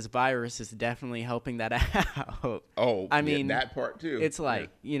think that this virus is definitely helping that out. Oh, I mean, that part too. It's like,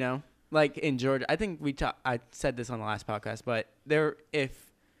 like in Georgia, I think I said this on the last podcast, but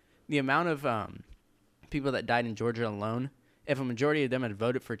if the amount of people that died in Georgia alone, if a majority of them had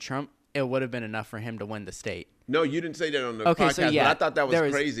voted for Trump, it would have been enough for him to win the state. No, you didn't say that on the podcast, but I thought that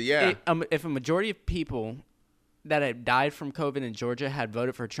was crazy. Yeah. If a majority of people that had died from COVID in Georgia had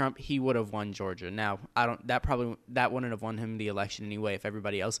voted for Trump, he would have won Georgia. Now, that wouldn't have won him the election anyway if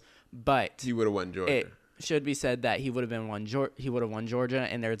everybody else, but he would have won Georgia. It should be said that he would have won Georgia,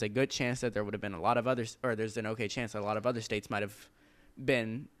 and there's a good chance that there would have been a lot of others, or there's an okay chance that a lot of other states might have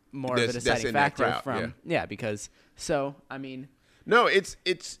been more of a deciding factor from because I mean, no, it's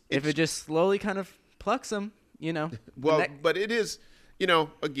if it just slowly kind of plucks them, Well, but it is,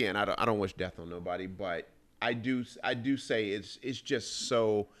 again, I don't wish death on nobody, but I do say it's just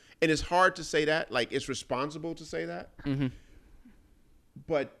so, and it's hard to say that, like it's responsible to say that,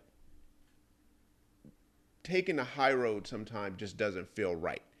 but taking the high road sometimes just doesn't feel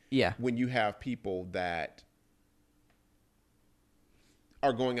right. Yeah. When you have people that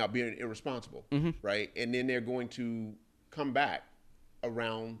are going out being irresponsible, right? And then they're going to come back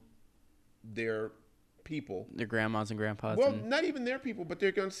around their people, their grandmas and grandpas. Well, not even their people, but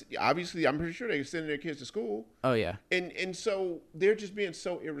they're going to, obviously, I'm pretty sure they're sending their kids to school. Oh yeah. And so they're just being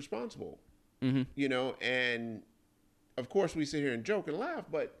so irresponsible, and of course we sit here and joke and laugh,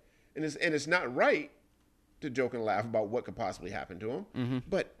 but, and it's not right to joke and laugh about what could possibly happen to them,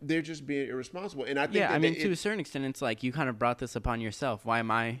 but they're just being irresponsible. And I think to a certain extent, it's like you kind of brought this upon yourself. Why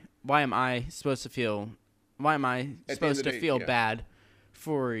am I supposed to feel bad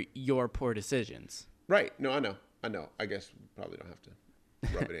for your poor decisions? Right. No, I know. I guess we probably don't have to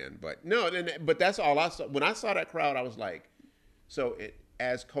rub it in, but no, but that's all I saw. When I saw that crowd, I was like,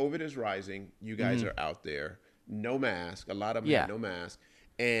 as COVID is rising, you guys are out there, no mask. A lot of them had no mask.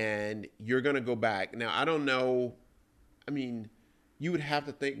 And you're going to go back. Now, I don't know. I mean, you would have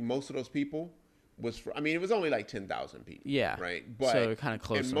to think most of those people it was only like 10,000 people. Yeah. Right. But, so kind of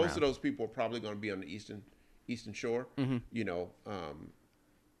close. And most of those people are probably going to be on the Eastern Shore, and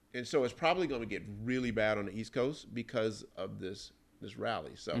so it's probably going to get really bad on the East Coast because of this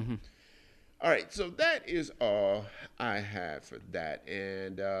rally. So, all right. So that is all I had for that.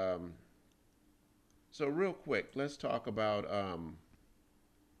 And so real quick, let's talk about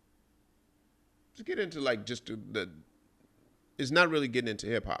to get into like just it's not really getting into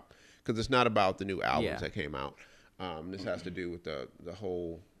hip hop because it's not about the new albums that came out. This has to do with the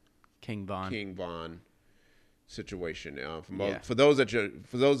whole King Von situation. For those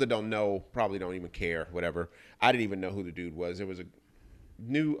that don't know, probably don't even care, whatever. I didn't even know who the dude was. There was a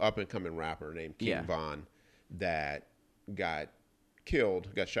new up and coming rapper named King Von that got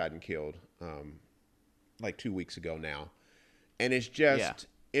shot and killed like 2 weeks ago now. And it's just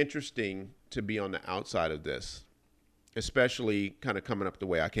interesting to be on the outside of this, especially kind of coming up the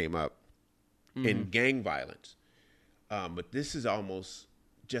way I came up in gang violence. But this is almost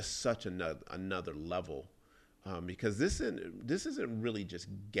just such another level, because this isn't really just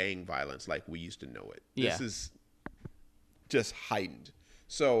gang violence like we used to know it. This is just heightened.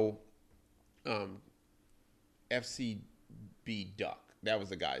 So, FCB Duck, that was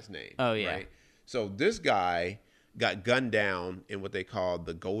the guy's name. Oh yeah. Right? So this guy got gunned down in what they call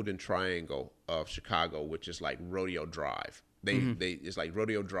the Golden Triangle of Chicago, which is like Rodeo Drive. It's like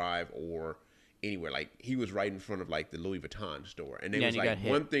Rodeo Drive or anywhere. Like he was right in front of like the Louis Vuitton store, and it was like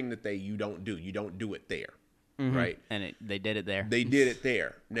one thing that you don't do it there, right? And they did it there. They did it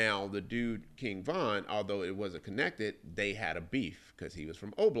there. Now the dude King Von, although it wasn't connected, they had a beef because he was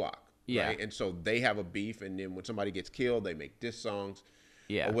from O Block, right? And so they have a beef, and then when somebody gets killed, they make diss songs,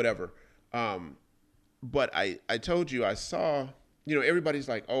 or whatever. But I told you I saw, everybody's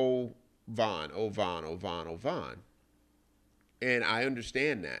like, oh, Von, oh, Von, oh, Von, oh, Von. And I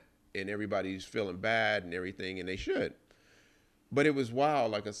understand that. And everybody's feeling bad and everything, and they should. But it was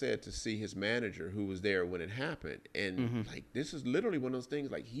wild, like I said, to see his manager who was there when it happened. And, like, this is literally one of those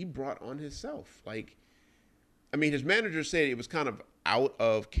things, like, he brought on himself. Like, I mean, his manager said it was kind of out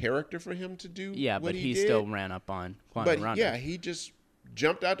of character for him to do what he did. Still ran up on Quantum Rondo. Yeah, he just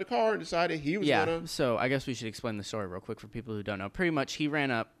jumped out the car and decided he was gonna. So I guess we should explain the story real quick for people who don't know. Pretty much, he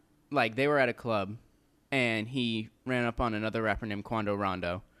ran up, like they were at a club, and he ran up on another rapper named Quando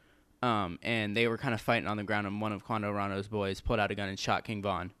Rondo, and they were kind of fighting on the ground. And one of Quando Rondo's boys pulled out a gun and shot King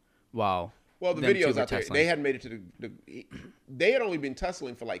Von while Well, the videos out there, they hadn't made it to they had only been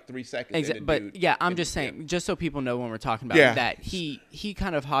tussling for like 3 seconds. Exactly. But yeah, I'm just saying, just so people know when we're talking about that, he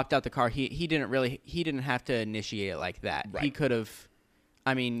kind of hopped out the car. He didn't have to initiate it like that. Right. He could have,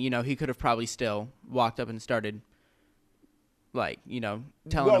 I mean, he could have probably still walked up and started, like,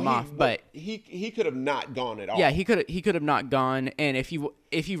 telling him off. But he could have not gone at all. Yeah, he could have not gone. And if you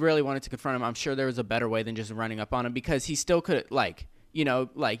really wanted to confront him, I'm sure there was a better way than just running up on him, because he still could, like,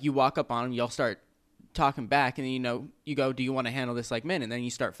 like you walk up on him, you'll start talking back, and then you go, do you want to handle this like men? And then you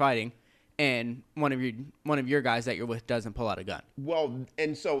start fighting, and one of your guys that you're with doesn't pull out a gun. Well,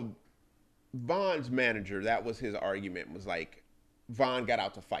 and so Von's manager, that was his argument, was like Von got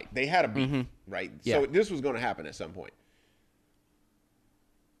out to fight. They had a beef, right? Yeah. So this was going to happen at some point.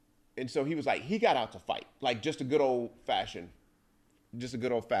 And so he was like, he got out to fight, like just a good old fashioned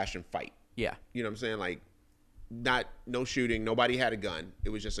fight. Yeah. You know what I'm saying? Like, no shooting. Nobody had a gun. It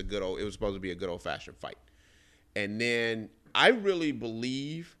was just it was supposed to be a good old fashioned fight. And then I really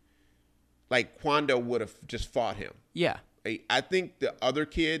believe like Quando would have just fought him. Yeah. I think the other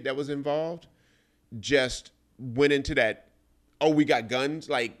kid that was involved just went into that, oh, we got guns.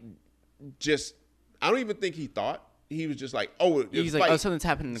 Like, just, I don't even think he thought. He was just like, oh, he's like, oh, something's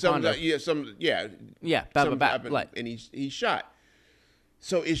happening in the condo. Yeah. And he shot.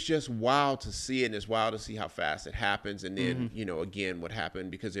 So it's just wild to see it, and it's wild to see how fast it happens. And then, again, what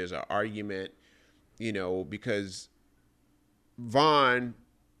happened, because there's an argument, because Von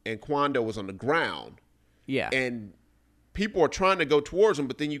and Quando was on the ground. Yeah. And people are trying to go towards them,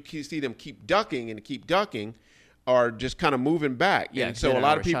 but then you see them keep ducking or just kind of moving back. Yeah. And so a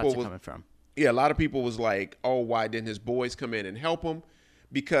lot of people a lot of people was like, oh, why didn't his boys come in and help him?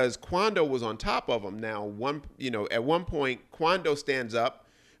 Because Quando was on top of him. Now, at one point, Quando stands up.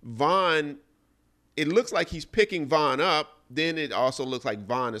 Von, it looks like he's picking Von up. Then it also looks like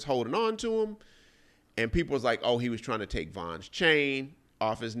Von is holding on to him. And people was like, oh, he was trying to take Von's chain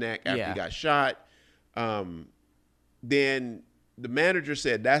off his neck after he got shot. Then the manager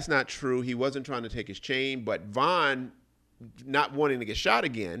said that's not true. He wasn't trying to take his chain. But Von, not wanting to get shot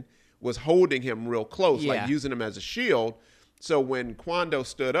again, was holding him real close, like using him as a shield. So when Quando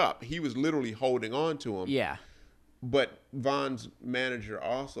stood up, he was literally holding on to him. Yeah. But Von's manager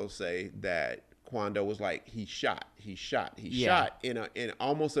also say that Quando was like, he shot in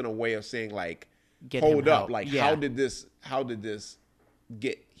almost in a way of saying like, hold up, like how did this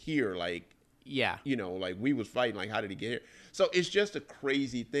get here? Like, like we was fighting, like how did he get here? So it's just a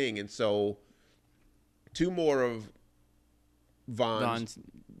crazy thing. And so 2 more of Von's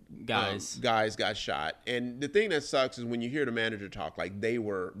guys got shot. And the thing that sucks is when you hear the manager talk, like they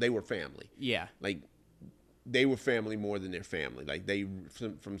were family. Yeah. Like they were family more than their family. Like they,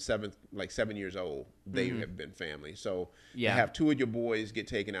 from 7 years old, they have been family. So to have 2 of your boys get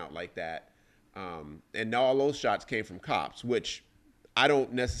taken out like that. And all those shots came from cops, which I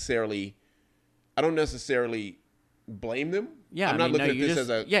don't necessarily blame them. Yeah. I'm not looking at this as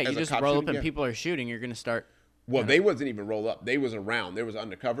a you just roll up and people are shooting, you're going to start. Well, they wasn't even roll up. They was around. There was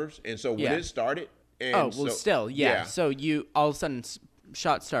undercovers. And so when it started. Still. So you, all of a sudden,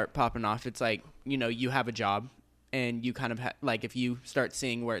 shots start popping off. It's like, you have a job, and you kind of, like, if you start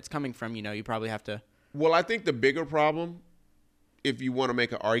seeing where it's coming from, you probably have to. Well, I think the bigger problem, if you want to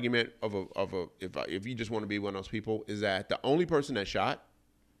make an argument if you just want to be one of those people, is that the only person that shot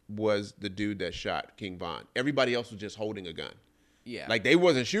was the dude that shot King Von. Everybody else was just holding a gun. Yeah. Like, they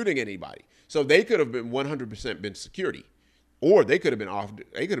wasn't shooting anybody. So they could have been 100% been security, or they could have been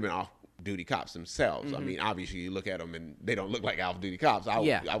off-duty cops themselves. I mean, obviously you look at them and they don't look like off-duty cops. I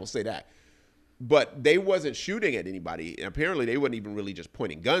will say that. But they wasn't shooting at anybody. And apparently they wasn't even really just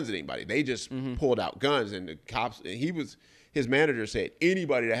pointing guns at anybody. They just pulled out guns, and the cops, and his manager said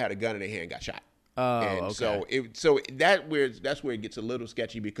anybody that had a gun in their hand got shot. Oh, and okay. that's where it gets a little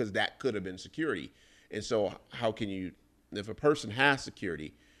sketchy, because that could have been security. And so how can you, if a person has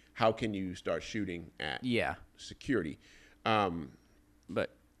security, how can you start shooting at security? And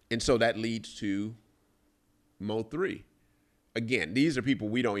so that leads to Mo 3. Again, these are people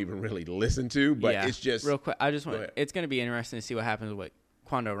we don't even really listen to, but it's just real quick. It's going to be interesting to see what happens with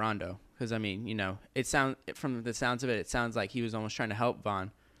Quando Rondo, because I mean, from the sounds of it, it sounds like he was almost trying to help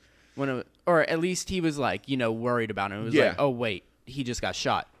Von, or at least he was like, worried about him. It was like, oh wait, he just got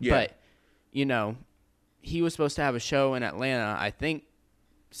shot. Yeah. But he was supposed to have a show in Atlanta, I think,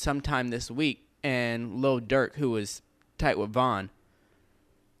 sometime this week, and Lil Durk, who was tight with Von,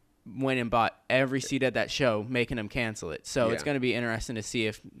 went and bought every seat at that show, making him cancel it. So it's going to be interesting to see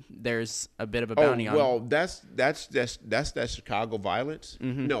if there's a bit of a bounty on him. Well, that's that Chicago violence.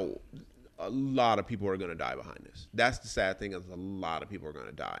 No, a lot of people are going to die behind this. That's the sad thing, is a lot of people are going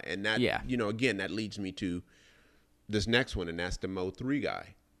to die. And that, again, that leads me to this next one, and that's the Mo 3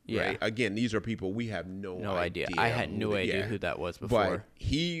 guy. Yeah. Right? Again, these are people we have no idea. I had no idea who that was before. But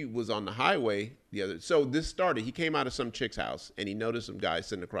he was on the highway so this started, he came out of some chick's house, and he noticed some guys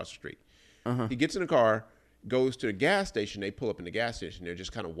sitting across the street. He gets in the car, goes to the gas station. They pull up in the gas station. They're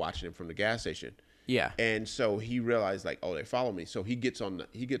just kind of watching him from the gas station. Yeah. And so he realized, like, oh, they follow me. So he gets on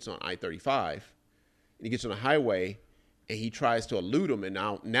I-35, and he gets on the highway, and he tries to elude them. And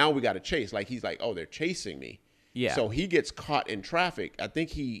now we got to chase. Like, he's like, oh, they're chasing me. Yeah. So he gets caught in traffic. I think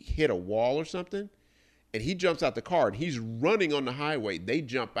he hit a wall or something, and he jumps out the car, and he's running on the highway. They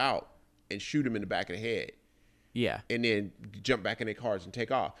jump out and shoot him in the back of the head. Yeah. And then jump back in their cars and take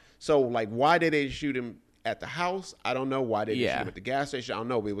off. So, like, why did they shoot him at the house? I don't know. Why did they shoot him at the gas station? I don't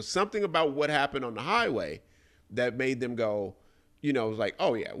know. But it was something about what happened on the highway that made them go, it was like,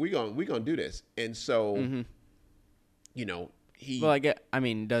 oh, yeah, we're gonna do this. And so, Well,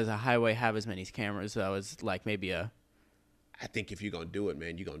 does a highway have as many cameras, though, as, like, maybe a... I think if you're going to do it,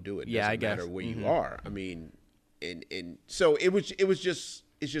 man, you're going to do it. Yeah, I guess. It doesn't matter where you are. I mean, and so it's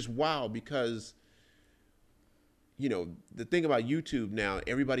just wild because, the thing about YouTube now,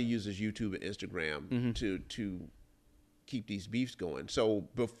 everybody uses YouTube and Instagram to keep these beefs going. So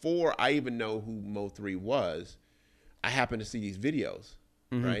before I even know who Mo 3 was, I happened to see these videos,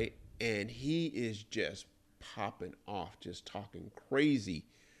 right? And he is just popping off, just talking crazy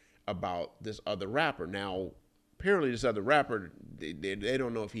about this other rapper. Now, apparently this other rapper, they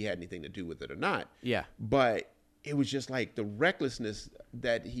don't know if he had anything to do with it or not. Yeah. But it was just like the recklessness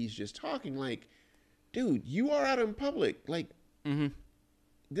that he's just talking, like, dude, you are out in public. Like,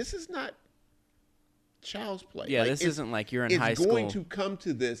 this is not child's play. Yeah, like, this isn't like you're in high school. It's going to come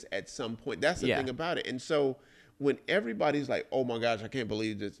to this at some point. That's the thing about it. And so when everybody's like, oh my gosh, I can't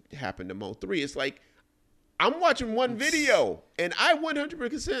believe this happened to Mo 3, it's like, I'm watching one video, and I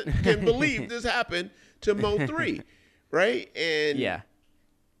 100% can believe this happened to Mo 3, right? And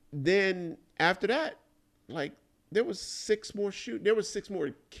then after that, like, there was 6 more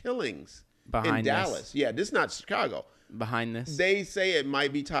killings in Dallas. Yeah, this is not Chicago. Behind this? They say it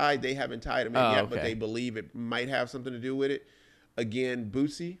might be tied. They haven't tied him in yet, but they believe it might have something to do with it. Again,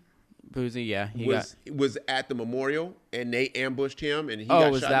 Boosie, was at the memorial, and they ambushed him, and he got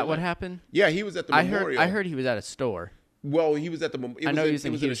shot. Was that what happened? Yeah, he was at the memorial. I heard he was at a store. Well, he was at the. It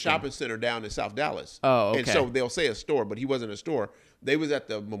was in a shopping center down in South Dallas. Oh, okay. And so they'll say a store, but he wasn't a store. They was at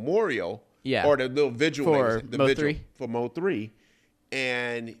the memorial, Yeah. or the little vigil For the Mo vigil 3? for Mo 3.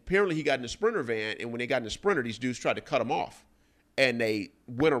 And apparently he got in the Sprinter van, and when they got in the Sprinter, these dudes tried to cut him off, and they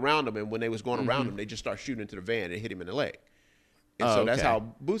went around him. And when they was going around him, they just started shooting into the van and hit him in the leg. And so that's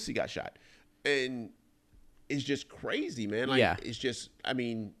how Boosie got shot. And it's just crazy, man. Like, it's just,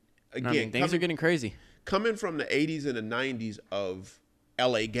 again, things are getting crazy. Coming from the 80s and the 90s of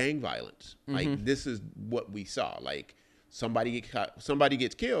LA gang violence, like, this is what we saw. Like, somebody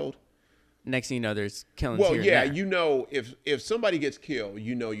gets killed. Next thing you know, there's killings. Well, here yeah, and there. if somebody gets killed,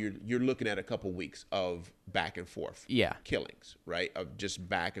 you're looking at a couple weeks of back and forth. Yeah. Killings, right? Of just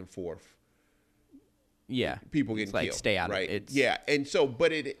back and forth. Yeah. People getting killed. Stay out right? of it. Yeah, and so,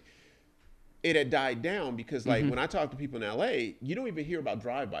 but it had died down because, like, when I talk to people in LA, you don't even hear about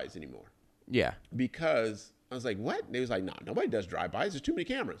drive-bys anymore. Yeah. Because I was like, what? And they was like, no, nobody does drive-bys. There's too many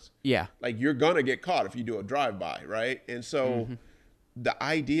cameras. Yeah. Like, you're going to get caught if you do a drive-by, right? And so the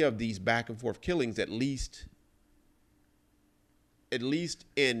idea of these back and forth killings, at least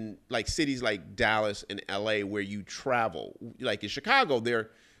in, like, cities like Dallas and LA where you travel, like in Chicago,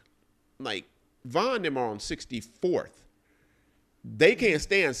 they're like, Von them are on 64th. They can't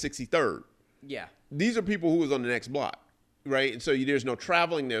stay on 63rd. Yeah. These are people who was on the next block, right? And so there's no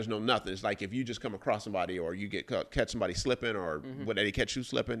traveling, there's no nothing. It's like if you just come across somebody, or you catch somebody slipping, or when they catch you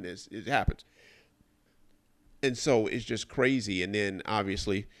slipping, it happens. And so it's just crazy. And then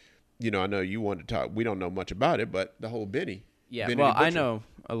obviously, I know you wanted to talk. We don't know much about it, but the whole Benny. Yeah. Benny well, the Butcher. I know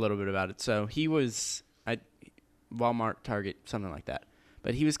a little bit about it. So he was at Walmart, Target, something like that.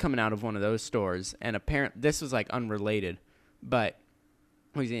 But he was coming out of one of those stores, and apparently this was like unrelated, but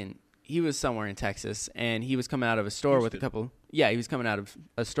he was somewhere in Texas, and he was coming out of a store with a couple. Yeah, he was coming out of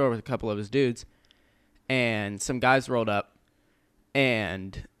a store with a couple of his dudes, and some guys rolled up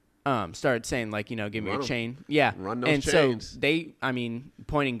and started saying, like, give me your chain. Yeah, run those and chains. So they,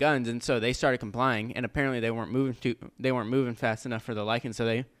 pointing guns, and so they started complying, and apparently they weren't moving fast enough for the liking, so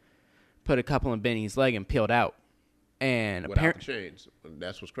they put a couple in Benny's leg and peeled out. And without the chains.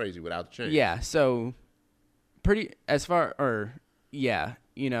 That's what's crazy, without the chains. Yeah, so they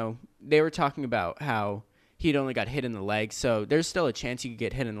were talking about how he'd only got hit in the leg. So there's still a chance you could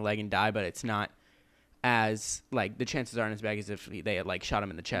get hit in the leg and die, but it's not as, like, the chances aren't as bad as if they had, like, shot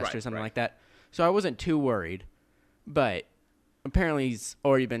him in the chest or something like that. So I wasn't too worried. But apparently he's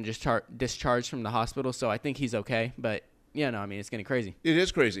already been discharged from the hospital, so I think he's okay. But, yeah, no, I mean, it's getting crazy. It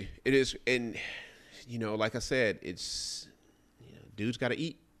is crazy. It is. And, like I said, it's, dude's got to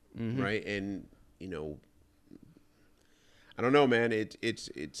eat, right? And, I don't know, man.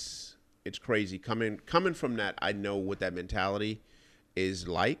 It's crazy. Coming from that, I know what that mentality is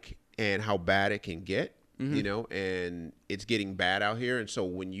like and how bad it can get, and it's getting bad out here. And so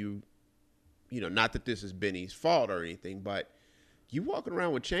when not that this is Benny's fault or anything, but you walking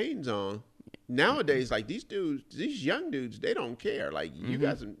around with chains on nowadays, like these young dudes, they don't care. Like you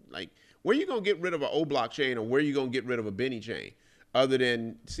guys, like where you gonna get rid of an O Block chain or where you gonna get rid of a Benny chain? Other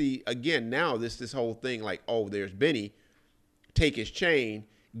than now this whole thing like, oh, there's Benny, take his chain,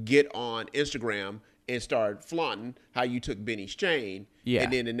 get on Instagram and start flaunting how you took Benny's chain. Yeah.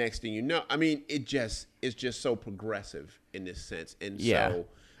 And then the next thing you know, I mean, it's just so progressive in this sense. And so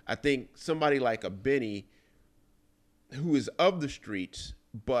I think somebody like a Benny who is of the streets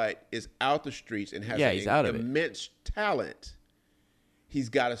but is out the streets and has immense talent, he's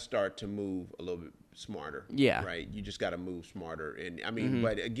got to start to move a little bit smarter. Yeah. Right? You just got to move smarter. And I mean,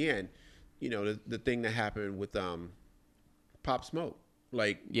 but again, the thing that happened with Pop Smoke,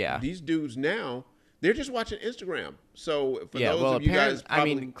 like these dudes now, they're just watching Instagram. So for those of you guys,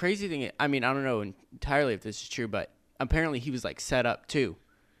 probably, I mean, crazy thing, I mean, I don't know entirely if this is true, but apparently he was like set up too.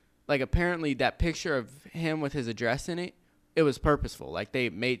 Like apparently that picture of him with his address in it, it was purposeful. Like they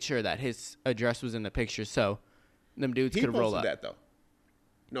made sure that his address was in the picture, so them dudes could roll up. He posted that though.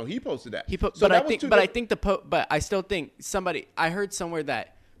 No, he posted that. But I still think somebody. I heard somewhere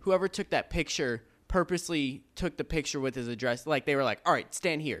that whoever took that picture purposely took the picture with his address. Like they were like, all right,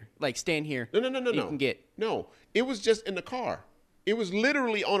 stand here. Like stand here. No. You can get. No, it was just in the car. It was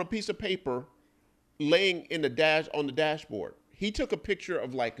literally on a piece of paper, laying on the dashboard. He took a picture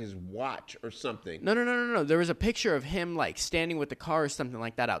of like his watch or something. No. There was a picture of him like standing with the car or something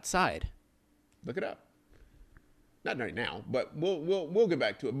like that outside. Look it up. Not right now, but we'll get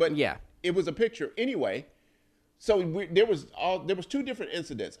back to it. But yeah, it was a picture anyway. So there was two different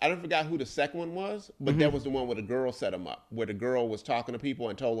incidents. I don't forgot who the second one was, but that was the one where the girl set him up, where the girl was talking to people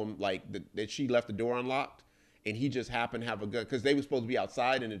and told them like that she left the door unlocked, and he just happened to have a gun because they were supposed to be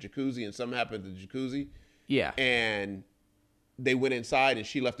outside in a jacuzzi, and something happened to the jacuzzi. Yeah, and they went inside, and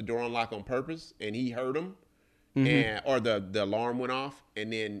she left the door unlocked on purpose, and he heard them, or the alarm went off,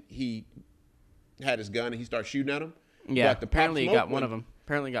 and then he had his gun and he started shooting at him. Yeah, apparently he got one of them.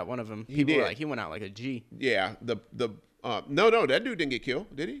 People were like, he went out like a G. Yeah, no, that dude didn't get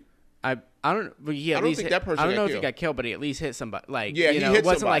killed, did he? I don't. But he at least that person. I don't know if he got killed, but he at least hit somebody. Like he hit it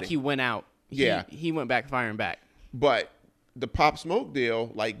wasn't somebody. Like he went out. He went back firing back. But the Pop Smoke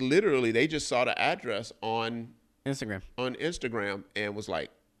deal, like literally, they just saw the address on Instagram and was like,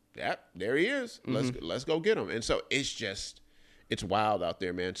 "Yeah, there he is. Let's go get him." And so it's wild out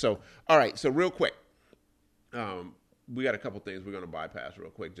there, man. So all right, so real quick. We got a couple things we're going to bypass real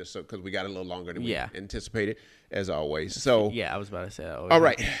quick just so because we got a little longer than we anticipated, as always. So yeah, I was about to say that. All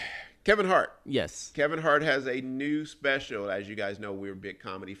right. Kevin Hart. Yes. Kevin Hart has a new special. As you guys know, we're big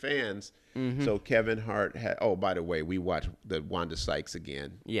comedy fans. So Kevin Hart by the way, we watched the Wanda Sykes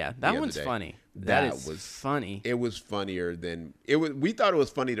again. Yeah, that one's funny. That was funny. It was funnier than it was. We thought it was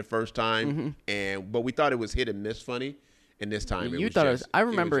funny the first time, but we thought it was hit and miss funny. And this time I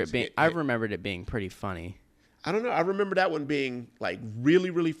remembered it being pretty funny. I don't know. I remember that one being like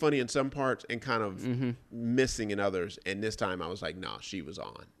really, really funny in some parts and kind of missing in others. And this time I was like, no, she was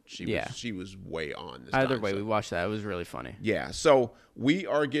on. She was way on this Either time, way, we watched that. It was really funny. Yeah. So we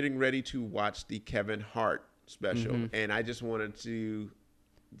are getting ready to watch the Kevin Hart special. And I just wanted to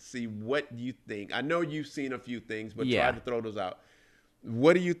see what you think. I know you've seen a few things, but try to throw those out.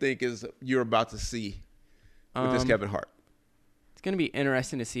 What do you think you're about to see with this Kevin Hart? It's going to be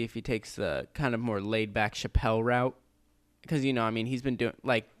interesting to see if he takes the kind of more laid-back Chappelle route. Because, he's been doing,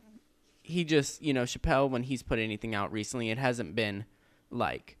 like, he just, Chappelle, when he's put anything out recently, it hasn't been,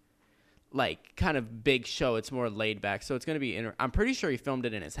 like kind of big show. It's more laid-back. So it's going to be, I'm pretty sure he filmed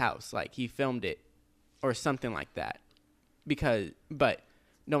it in his house. Like, he filmed it or something like that. But,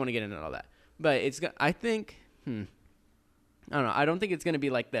 don't want to get into all that. But I think, I don't know. I don't think it's going to be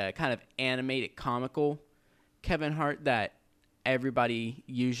like the kind of animated, comical Kevin Hart that everybody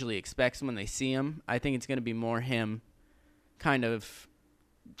usually expects when they see him. I think it's going to be more him kind of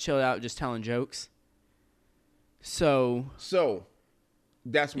chilled out, just telling jokes. So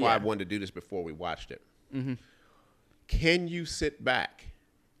that's why I wanted to do this before we watched it. Can you sit back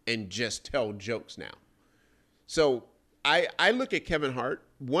and just tell jokes now? So I look at Kevin Hart.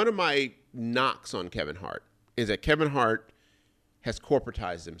 One of my knocks on Kevin Hart is that Kevin Hart has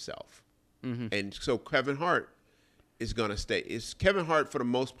corporatized himself. And so Kevin Hart is going to stay. Kevin Hart, for the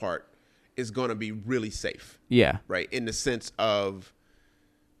most part, is going to be really safe. Yeah. Right. In the sense of,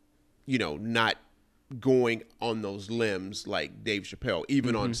 not going on those limbs like Dave Chappelle,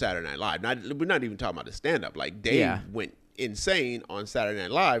 even on Saturday Night Live. We're not even talking about the stand-up. Like, Dave went insane on Saturday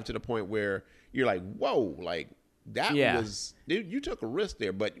Night Live to the point where you're like, whoa, like, that was, dude, you took a risk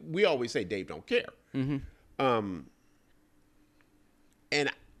there. But we always say Dave don't care. And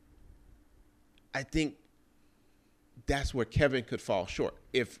I think that's where Kevin could fall short.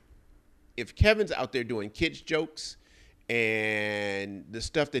 If Kevin's out there doing kids jokes and the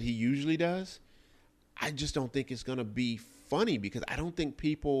stuff that he usually does, I just don't think it's going to be funny, because I don't think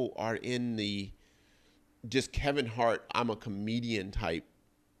people are in the just Kevin Hart, I'm a comedian type,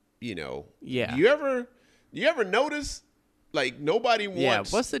 Yeah. Do you ever notice, like, nobody wants... Yeah,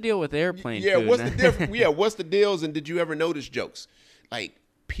 what's the deal with airplane food? What's the difference? Yeah, what's the deals, and did you ever notice jokes? Like,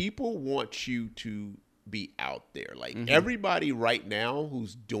 people want you to be out there. Like, everybody right now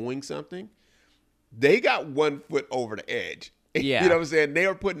who's doing something, they got 1 foot over the edge. Yeah. You know what I'm saying? They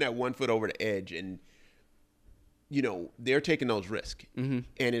are putting that 1 foot over the edge, and, they're taking those risks. And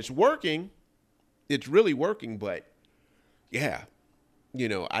it's working. It's really working, but, yeah,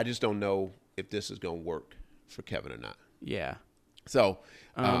 I just don't know if this is going to work for Kevin or not. Yeah. So,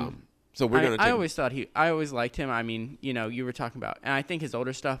 so we're going to I always liked him. I mean, you were talking about, and I think his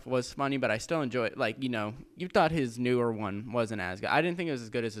older stuff was funny, but I still enjoy it. Like, you thought his newer one wasn't as good. I didn't think it was as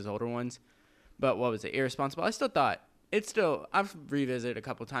good as his older ones, but what was it? Irresponsible. I still thought I've revisited a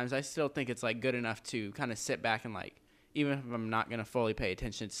couple times. I still think it's, like, good enough to kind of sit back and, like, even if I'm not going to fully pay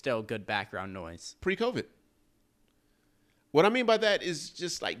attention, it's still good background noise. Pre-COVID. What I mean by that is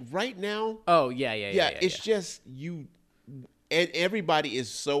just, like, right now. Oh, yeah. It's just and everybody is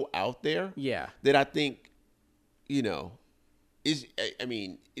so out there. Yeah. That I think,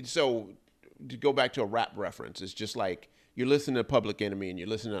 so to go back to a rap reference, it's just like you're listening to Public Enemy and you're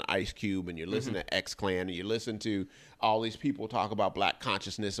listening to Ice Cube and you're listening to X-Clan and you listen to all these people talk about black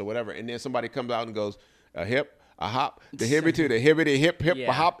consciousness or whatever, and then somebody comes out and goes, a hip, a hop, the hibbity to the hibbity, hip,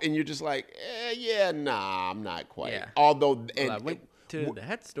 a hop, and you're just like, I'm not quite. Yeah. Although, I went to the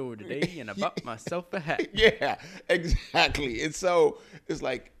hat store today and I bought myself a hat. Yeah, exactly. And so it's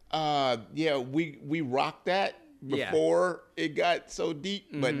like, we rocked that before it got so deep,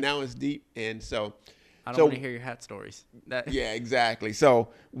 but now it's deep, and so I don't want to hear your hat stories. Yeah, exactly. So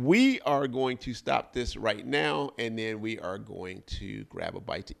we are going to stop this right now, and then we are going to grab a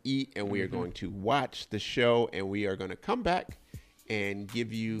bite to eat, and we are going to watch the show, and we are going to come back and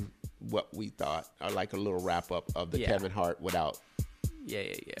give you what we thought, or like a little wrap up of the Kevin Hart without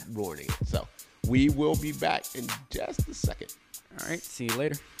ruining it. So we will be back in just a second. All right. See you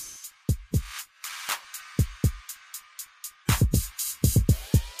later.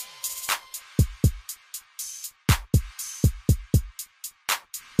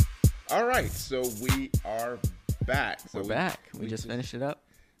 All right, so we are back. We're back. We just finished it up.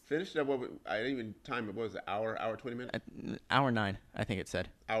 Finished up. I didn't even time it. What was it? Hour 20 minutes? Hour 9, I think it said.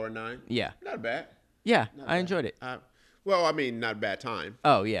 Hour 9? Yeah. Not bad. Yeah, I enjoyed it. Well, I mean, not a bad time.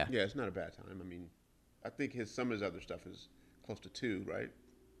 Oh, yeah. Yeah, it's not a bad time. I mean, I think some of his other stuff is close to 2, right?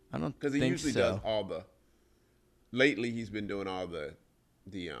 I don't think so. Because he usually does all the... Lately, he's been doing all the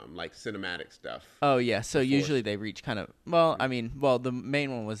like cinematic stuff. Oh, yeah. So usually they reach kind of... the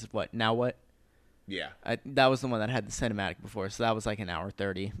main one was what? Now What? Yeah. That was the one that had the cinematic before, so that was like an hour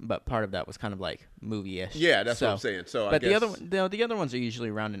 30, but part of that was kind of like movie-ish. Yeah, that's what I'm saying. So but the other ones are usually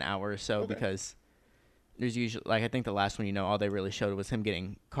around an hour or so because there's usually, like, I think the last one, all they really showed was him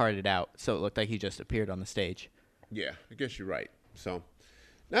getting carted out, so it looked like he just appeared on the stage. Yeah, I guess you're right. So,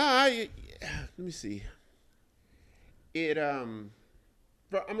 let me see.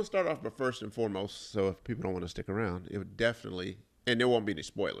 I'm gonna start off by first and foremost. So if people don't want to stick around, it would definitely, and there won't be any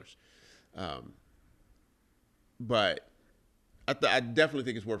spoilers. But I definitely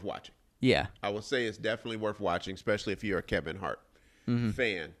think it's worth watching. Yeah, I will say it's definitely worth watching, especially if you're a Kevin Hart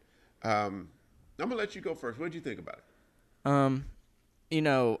fan. I'm gonna let you go first. What did you think about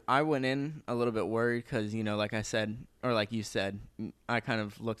it? I went in a little bit worried because, like I said, or like you said, I kind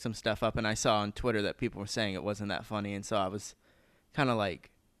of looked some stuff up and I saw on Twitter that people were saying it wasn't that funny. And so I was kind of like,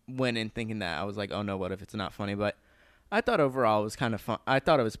 went in thinking that. I was like, oh no, what if it's not funny? But I thought overall it was kind of fun. I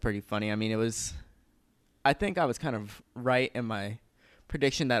thought it was pretty funny. I mean, I think I was kind of right in my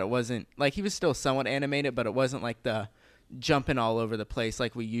prediction that it wasn't, like, he was still somewhat animated, but it wasn't like the jumping all over the place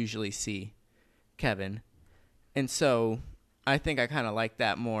like we usually see Kevin. And so I think I kind of like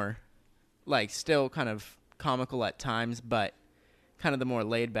that more, like, still kind of comical at times, but kind of the more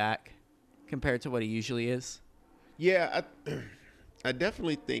laid back compared to what he usually is. Yeah, I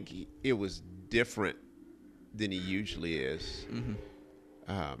definitely think it was different than he usually is. Mm-hmm.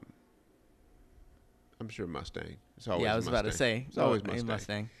 I'm sure Mustang. It's always Yeah, I was Mustang. about to say. It's always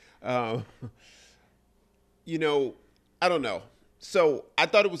Mustang. Mustang. You know, I don't know. So I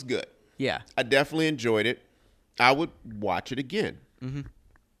thought it was good. Yeah. I definitely enjoyed it. I would watch it again. Mm-hmm.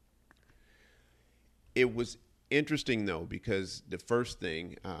 It was interesting, though, because the first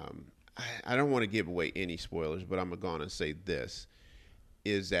thing, I don't want to give away any spoilers, but I'm going to say this,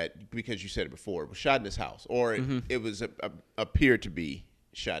 is that because you said it before, it was shot in his house, or it was appeared to be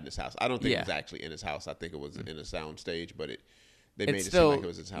shot in his house. I don't think it was actually in his house. I think it was in a sound stage, but they made it seem like it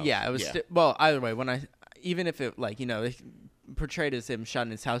was his house. Yeah, it was. Well, either way, even if it they portrayed as him shot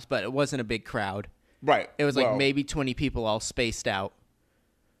in his house, but it wasn't a big crowd. Right. It was maybe 20 people all spaced out.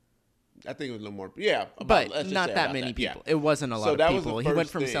 I think it was a little more. Yeah, but not that many people. Yeah. It wasn't a lot of people. He went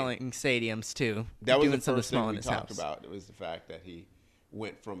from selling stadiums to doing something small in his house. That was the first thing we talked about. It was the fact that he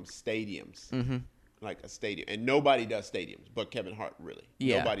went from stadiums, like a stadium, and nobody does stadiums, but Kevin Hart really.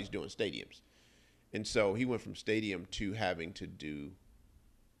 Yeah. Nobody's doing stadiums, and so he went from stadium to having to do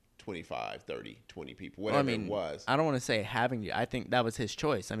 25, 30, 20 people, whatever it was. I don't want to say having to. I think that was his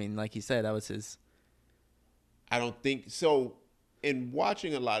choice. I mean, like you said, that was his. I don't think so. In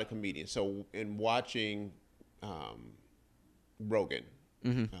watching a lot of comedians, so in watching Rogan,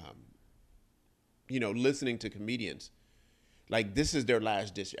 listening to comedians, like this is their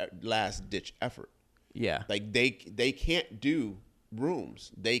last ditch effort. Yeah, like they can't do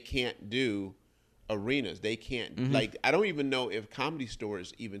rooms, they can't do arenas, they can't like I don't even know if Comedy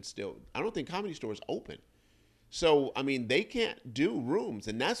Stores even still. I don't think Comedy Stores open. So I mean, they can't do rooms,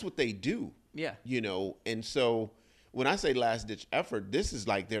 and that's what they do. Yeah, and so. When I say last ditch effort, this is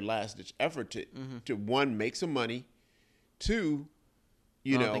like their last ditch effort to one, make some money, two,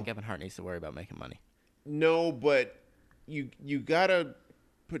 I don't think Kevin Hart needs to worry about making money. No, but you gotta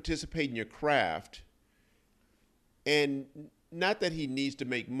participate in your craft, and not that he needs to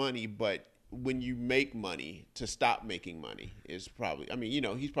make money, but when you make money, to stop making money is probably. I mean,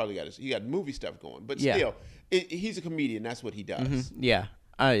 he's probably got movie stuff going, but still, he's a comedian. That's what he does. Yeah.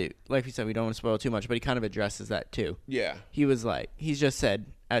 Like we said, we don't want to spoil too much, but he kind of addresses that too. Yeah. He's just said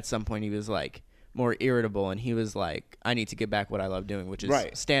at some point he was like more irritable, and he was like, I need to get back what I love doing, which is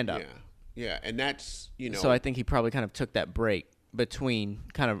stand up. Yeah. And that's, So I think he probably kind of took that break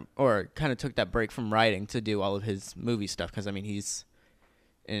took that break from writing to do all of his movie stuff. Because, I mean, he's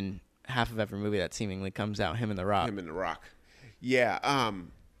in half of every movie that seemingly comes out, him and The Rock. Yeah.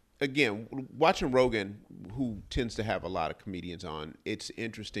 Again, watching Rogan, who tends to have a lot of comedians on, it's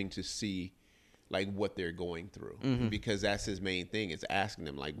interesting to see like what they're going through because that's his main thing is asking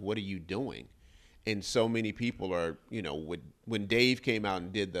them like, what are you doing? And so many people are, when Dave came out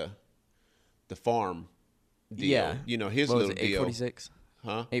and did the farm deal, his what little was it, deal. 846?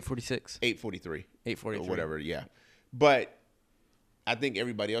 Huh? 846? 843. 843. Or whatever, yeah. But I think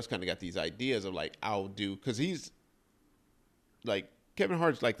everybody else kind of got these ideas of like, I'll do, because he's like, Kevin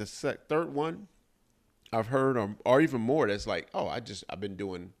Hart's like the third one I've heard, or even more. That's like, I've been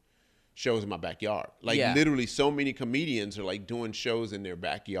doing shows in my backyard. Like literally, so many comedians are like doing shows in their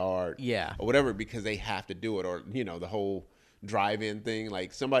backyard, or whatever, because they have to do it. Or the whole drive-in thing.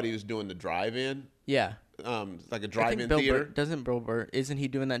 Like somebody was doing the drive-in, like a drive-in theater. Doesn't Bill Burr? Isn't he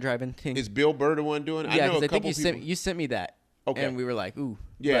doing that drive-in thing? Is Bill Burr the one doing it? Yeah, because I think you sent me that. Okay, and we were like, ooh,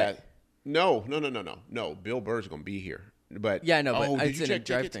 yeah, no. Bill Burr's gonna be here. But yeah, I know. But did you check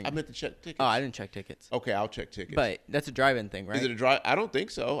tickets? I meant to check tickets. Oh, I didn't check tickets. Okay, I'll check tickets. But that's a drive-in thing, right? Is it a drive? I don't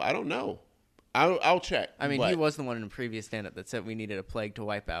think so. I don't know. I'll check. I mean, he was the one in a previous stand-up that said we needed a plague to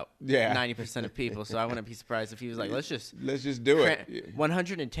wipe out 90% of people. So I wouldn't be surprised if he was like, let's just do it.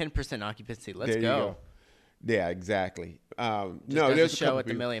 110% occupancy. Let's go. Go. Yeah, exactly. There's a show at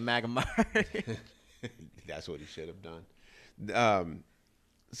the Million Mega Mart. That's what he should have done.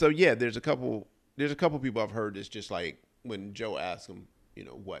 So yeah, there's a couple people I've heard that's just like, when Joe asks them,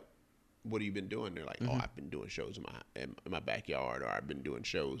 what have you been doing? They're like, I've been doing shows in my backyard, or I've been doing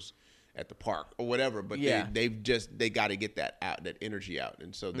shows at the park, or whatever. But they got to get that out, that energy out,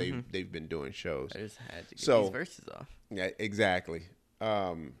 and so they've been doing shows. I just had to get these verses off. Yeah, exactly.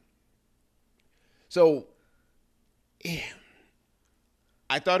 So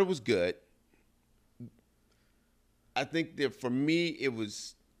I thought it was good. I think that for me it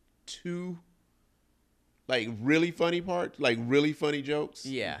was two. Like really funny parts, like really funny jokes.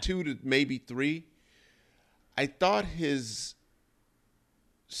 Yeah. 2 to maybe 3. I thought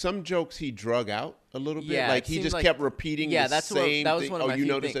some jokes he drug out. a little bit. Yeah, Like he just kept repeating the same that was thing. one of my you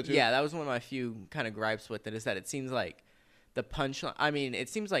few noticed that too? Yeah, that was one of my few kind of gripes with it, is that it seems like the punchline. I mean, it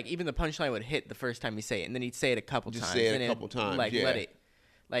seems like even the punchline would hit the first time you say it, and then he'd say it a couple times. Say it a couple times, like yeah. let it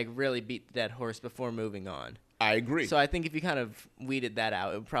like really beat the dead horse before moving on. I agree. So I think if you kind of weeded that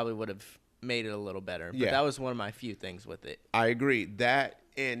out, it probably would have made it a little better. But that was one of my few things with it. I agree. That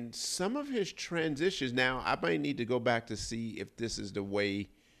and some of his transitions. Now, I might need to go back to see if this is the way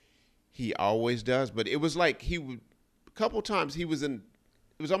he always does. But it was like a couple times it was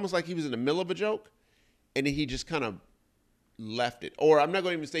almost like he was in the middle of a joke, and then he just kind of left it. Or I'm not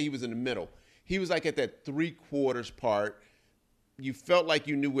going to even say he was in the middle. He was like at that 3/4 part. You felt like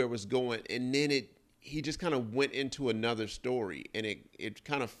you knew where it was going, and then he just kind of went into another story, and it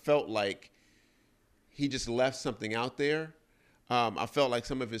kind of felt like he just left something out there. I felt like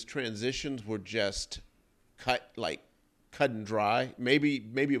some of his transitions were just cut and dry. Maybe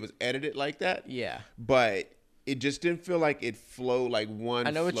it was edited like that. Yeah. But it just didn't feel like it flowed like one.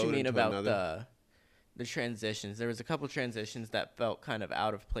 I know what you mean about another. the transitions. There was a couple transitions that felt kind of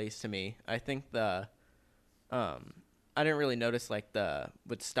out of place to me. I think I didn't really notice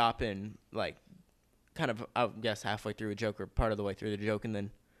would stop in like kind of, I guess, halfway through a joke or part of the way through the joke, and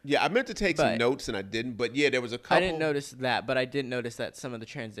then. Yeah, I meant to take some notes and I didn't, but yeah, there was a couple. I didn't notice that, but I did notice that some of the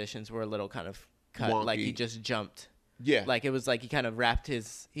transitions were a little kind of cut, wonky. like he just jumped. Yeah. Like it was like he kind of wrapped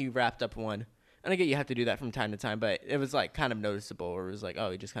up one. And I get you have to do that from time to time, but it was like kind of noticeable, or it was like,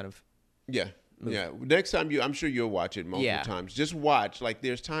 oh, he just kind of. Yeah. Moved. Yeah. Next time I'm sure you'll watch it multiple times. Just watch. Like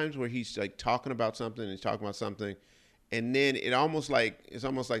there's times where he's like talking about something and then it's almost like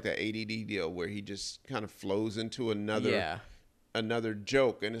that ADD deal where he just kind of flows into another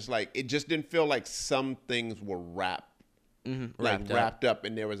joke, and it's like it just didn't feel like some things were wrapped up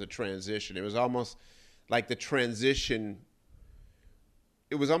and there was a transition. It was almost like the transition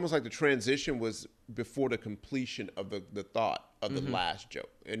was before the completion of the thought of the last joke.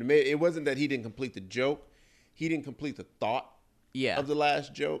 And it wasn't that he didn't complete the joke, he didn't complete the thought of the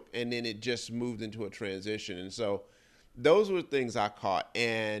last joke, and then it just moved into a transition. And so those were things I caught.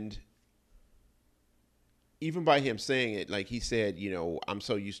 And even by him saying it, like he said, I'm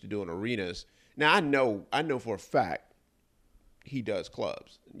so used to doing arenas. Now I know for a fact he does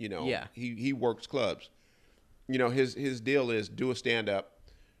clubs. He works clubs. His deal is do a stand up,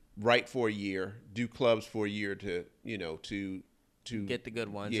 write for a year, do clubs for a year to get the good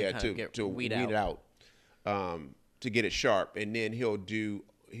ones. Yeah, to weed it out, to get it sharp, and then he'll do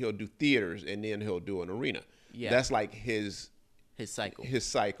theaters, and then he'll do an arena. Yeah, that's like his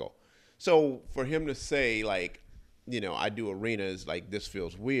cycle. So for him to say like, I do arenas, like this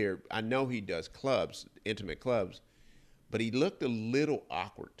feels weird. I know he does clubs, intimate clubs, but he looked a little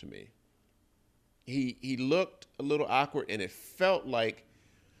awkward to me. He looked a little awkward, and it felt like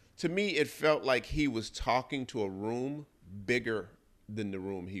he was talking to a room bigger than the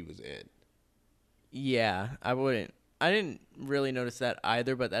room he was in. Yeah, I didn't really notice that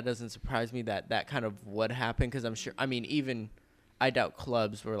either, but that doesn't surprise me that kind of would happen, because I'm sure, even I doubt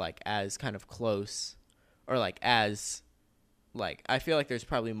clubs were like as kind of close, or like as like, I feel like there's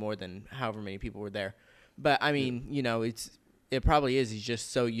probably more than however many people were there. But it probably is. He's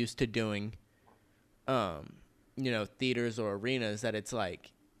just so used to doing theaters or arenas that it's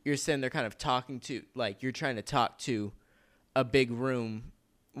like you're sitting there kind of talking to, like you're trying to talk to a big room,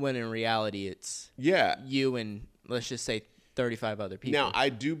 when in reality it's you and let's just say 35 other people. Now I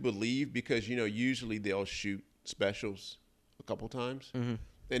do believe, because usually they'll shoot specials a couple times,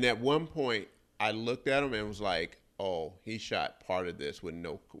 and at one point I looked at him and was like, oh, he shot part of this with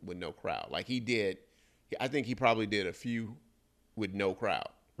no crowd. Like he did, I think he probably did a few with no crowd.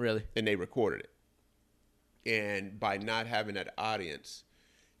 Really? And they recorded it. And by not having that audience,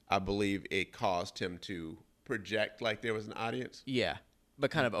 I believe it caused him to project like there was an audience. Yeah,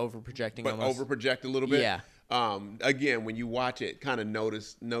 but kind of over-projecting almost. Over-project a little bit. Yeah. Again, when you watch it, kind of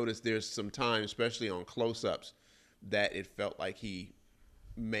notice there's some time, especially on close-ups, that it felt like he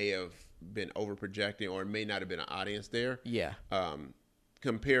may have been over-projecting, or it may not have been an audience there. Yeah.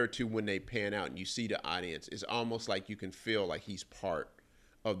 Compared to when they pan out and you see the audience, it's almost like you can feel like he's part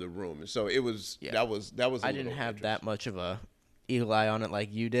of the room. And so it was, that was. I didn't have that much of a eagle eye on it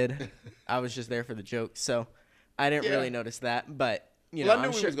like you did. I was just there for the joke, so I didn't really notice that. But I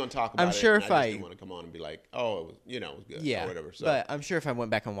knew he was going to talk about it. I'm sure if I didn't want to come on and be like, oh, it was, it was good, or whatever. So. But I'm sure if I went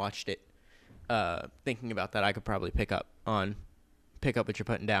back and watched it, thinking about that, I could probably pick up what you're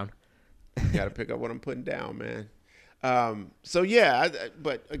putting down. You got to pick up what I'm putting down, man.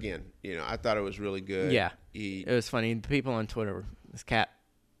 But again, I thought it was really good. Yeah, it was funny. The people on Twitter, this cat,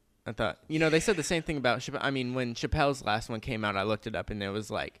 I thought, they said the same thing about Chappelle. When Chappelle's last one came out, I looked it up, and it was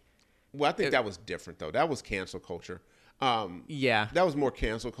like, Well, I think that was different though. That was cancel culture. Yeah, that was more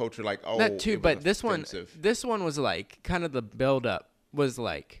cancel culture. Like, oh, that too. But this one was like kind of the build up was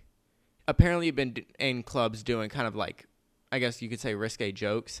like apparently you've been in clubs doing kind of like, I guess you could say risque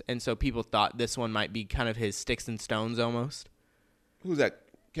jokes, and so people thought this one might be kind of his sticks and stones almost. Who's that?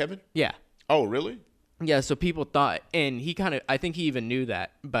 Kevin? Yeah. Oh, really? Yeah. So people thought, and he kind of, I think he even knew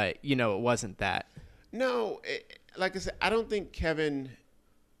that, but it wasn't that. No, like I said, I don't think Kevin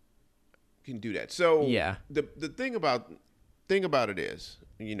can do that. So yeah, the thing about it is,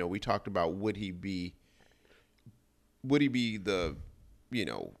 we talked about would he be the,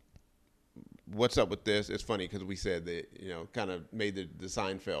 what's up with this? It's funny because we said that, kind of made the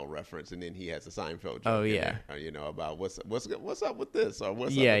Seinfeld reference, and then he has a Seinfeld joke. Oh yeah, in there, about what's up with this or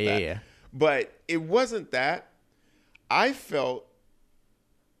what's up with that. Yeah. But it wasn't that. I felt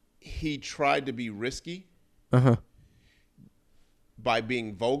he tried to be risky by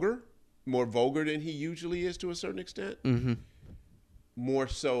being more vulgar than he usually is to a certain extent. Mm-hmm. More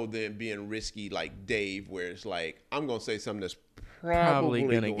so than being risky like Dave, where it's like, I'm going to say something that's probably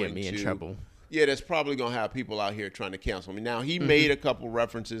going to get me in trouble. Yeah, that's probably going to have people out here trying to cancel me. Now, he made a couple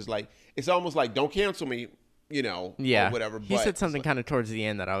references, like, it's almost like, don't cancel me, or whatever. He said something kind of towards the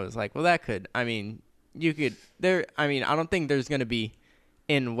end that I was like, well, that could, you could, I don't think there's going to be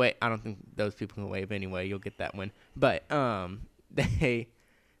I don't think those people can wave anyway. You'll get that one. But, they,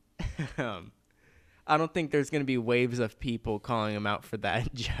 I don't think there's going to be waves of people calling him out for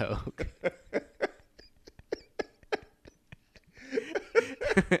that joke.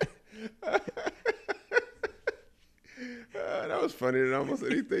 That was funnier than almost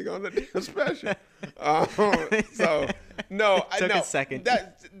anything on the damn special. So no, took a second.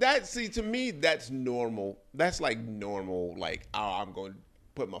 That see, to me, that's normal. That's like normal. Like, oh, I'm going to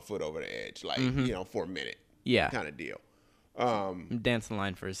put my foot over the edge, like for a minute. Yeah, kind of deal. I'm dancing the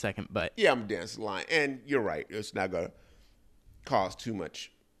line for a second, but yeah, I'm dancing the line, and you're right. It's not gonna cause too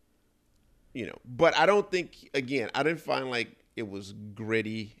much, But I don't think. Again, I didn't find like it was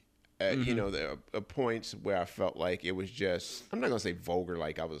gritty. There are points where I felt like it was just. I'm not gonna say vulgar,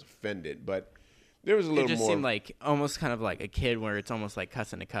 like I was offended, but there was a little more. It just seemed like almost kind of like a kid, where it's almost like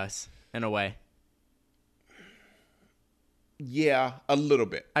cussing to cuss in a way. Yeah, a little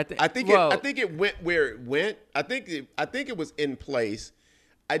bit. I think it went where it went. I think it was in place.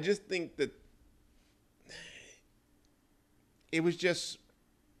 I just think that it was just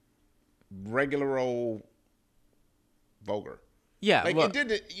regular old vulgar. Yeah, like it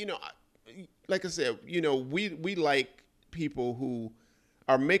didn't. Like I said, we like people who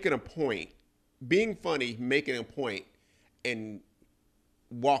are making a point, being funny, making a point, and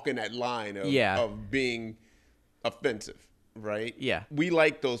walking that line of being offensive. Right? Yeah. We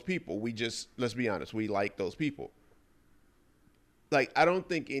like those people. Let's be honest, we like those people. Like, I don't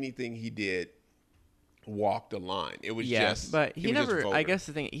think anything he did walked the line. It was just. But he never, I guess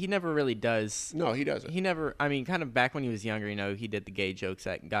the thing, he never really does. No, he doesn't. He never, kind of back when he was younger, he did the gay jokes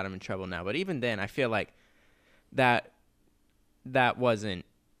that got him in trouble now. But even then, I feel like that wasn't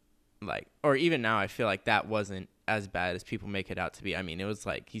like, or even now, I feel like that wasn't as bad as people make it out to be. It was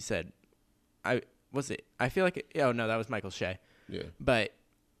like he said, I feel like that was Michael Shea. Yeah. But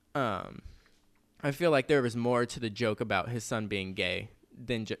I feel like there was more to the joke about his son being gay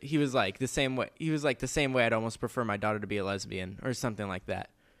than he was like the same way. He was like the same way I'd almost prefer my daughter to be a lesbian or something like that.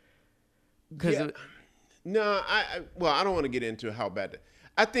 No, I don't want to get into how bad.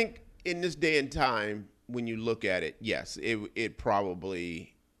 I think in this day and time, when you look at it, yes, it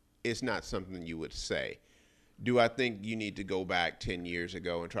probably it's not something you would say. Do I think you need to go back 10 years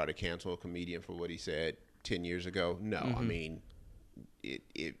ago and try to cancel a comedian for what he said 10 years ago? No. Mm-hmm.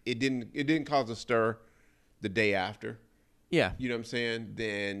 It didn't cause a stir the day after. Yeah. You know what I'm saying?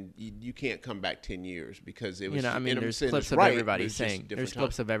 Then you can't come back 10 years because it was. There's clips of everybody saying. There's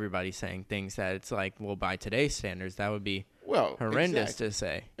clips of everybody saying things that it's like, well, by today's standards, that would be horrendous to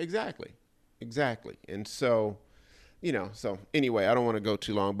say. Exactly. And so. So anyway, I don't want to go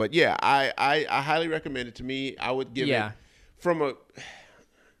too long, but yeah, I highly recommend it. To me, I would give it from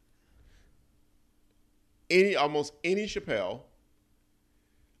almost any Chappelle.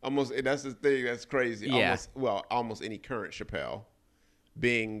 That's the thing that's crazy. Yeah. Almost any current Chappelle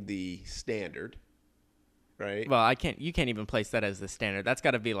being the standard, right? Well, you can't even place that as the standard. That's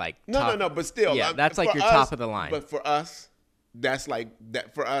got to be like top. No, but still, that's like your top of the line. But for us. That's like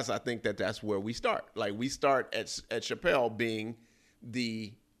that for us. I think that's where we start. Like we start at Chappelle being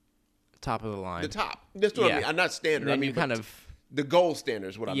the top of the line. The top. That's what I mean. I'm not standard. Then you kind of the gold standard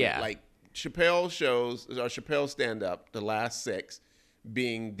is what I mean. Like Chappelle shows or Chappelle stand up. The last 6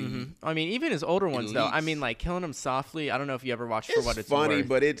 being the. I mean, even his older ones though. I elites. mean, like Killing Him Softly. I don't know if you ever watched For What It's funny, Worth.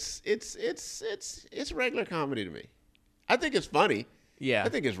 but it's regular comedy to me. I think it's funny. Yeah. I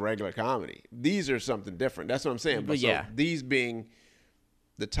think it's regular comedy. These are something different. That's what I'm saying. But yeah. So these being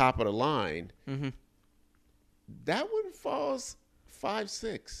the top of the line, that one falls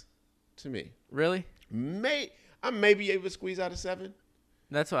 5-6 to me. Really? I may be able to squeeze out a 7.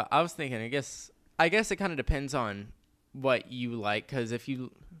 That's what I was thinking. I guess it kind of depends on what you like, because if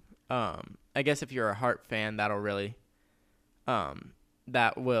you, I guess if you're a Hart fan, that'll really,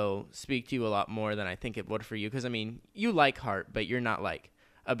 that will speak to you a lot more than I think it would for you. Because I mean, you like Hart, but you're not like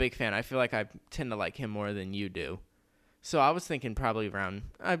a big fan. I feel like I tend to like him more than you do. So I was thinking probably around.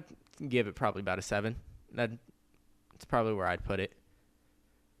 I'd give it probably about a 7. That's probably where I'd put it.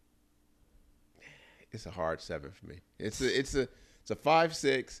 It's a hard 7 for me. It's a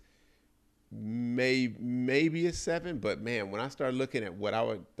 5-6. Maybe a 7, but man, when I start looking at what I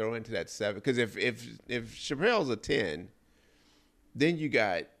would throw into that 7, because if Chappelle's a 10, then you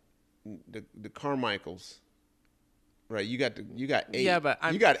got the Carmichaels, right? You got 8. Yeah, but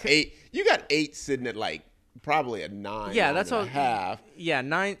you got 8. You got 8 sitting at like probably a 9. Yeah, that's all. Half. Yeah,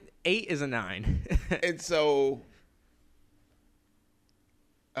 9. 8 is a 9. And so,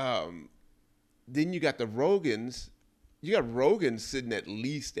 then you got the Rogans. You got Rogan sitting at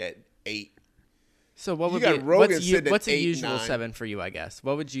least at 8. So what would You be got Rogan what's sitting at a 8, usual 9. 7 for you? I guess.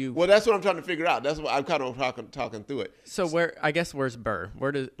 What would you? Well, that's what I'm trying to figure out. That's what I'm kind of talking through it. So where's Burr?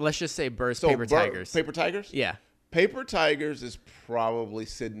 Let's just say Burr's So Paper Tigers. Paper Tigers? Yeah. Paper Tigers is probably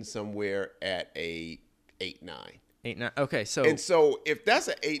sitting somewhere at a 8-9. 8-9. Okay, so And so if that's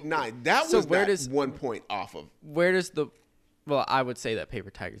an 8-9, that So was where not does- 1 point off of. where does the? Well, I would say that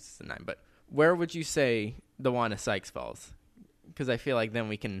Paper Tigers is a 9, but where would you say the Wanda Sykes falls? Because I feel like then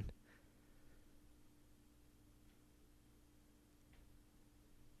we can.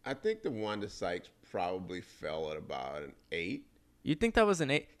 I think the Wanda Sykes probably fell at about an 8. You think that was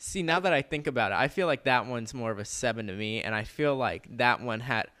an 8? See, now that I think about it, I feel like that one's more of a 7 to me, and I feel like that one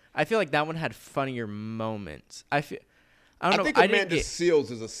had funnier moments. I don't know. I think Amanda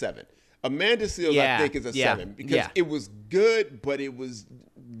Seals is a 7. Amanda Seals, I think, is a 7 because it was good, but it was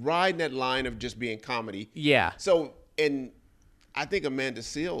riding that line of just being comedy. Yeah. So, and I think Amanda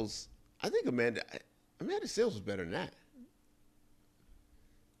Seals was better than that.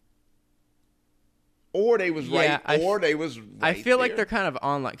 Or they was right. They was right. I feel like there. they're kind of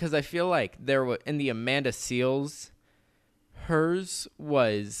online because I feel like there was in the Amanda Seals, hers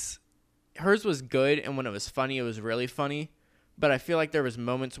was good, and when it was funny, it was really funny. But I feel like there was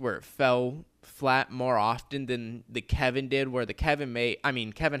moments where it fell flat more often than the Kevin did. Where the Kevin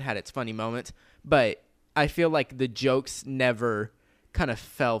Kevin had its funny moments, but I feel like the jokes never kind of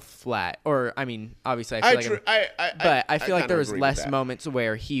fell flat. Or I mean, obviously, I feel I feel like there was less moments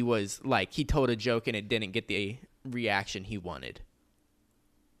where he was like he told a joke and it didn't get the reaction he wanted.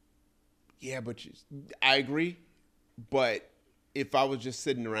 Yeah, but I agree. But if I was just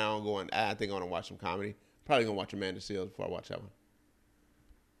sitting around going, I think I want to watch some comedy, probably gonna watch Amanda Seals before I watch that one.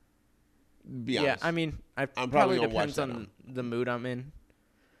 Be honest. Yeah, I mean, I'm probably gonna watch depends that on the mood I'm in,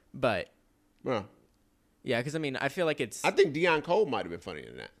 but yeah, because I mean, I feel like it's. I think Deion Cole might have been funnier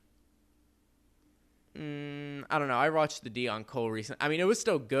than that. I don't know. I watched the Deion Cole recently. I mean, it was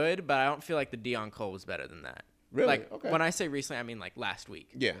still good, but I don't feel like the Deion Cole was better than that. Really? Like, okay. When I say recently, I mean like last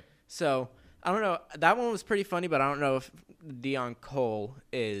week. Yeah. So I don't know. That one was pretty funny, but I don't know if Deion Cole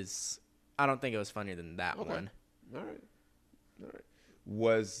is. I don't think it was funnier than that one. All right.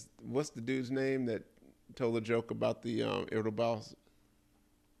 What's the dude's name that told the joke about the irritable bowels?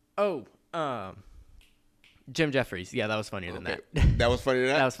 Oh, Jim Jeffries. Yeah, that was funnier than that. That was funnier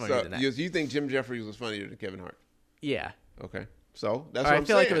than that? That was funnier than that. You think Jim Jeffries was funnier than Kevin Hart? Yeah. Okay. So that's Or what I'm saying. I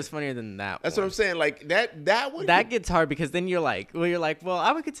feel like it was funnier than that. That's what I'm saying. Like that one. That gets hard because then you're like, well,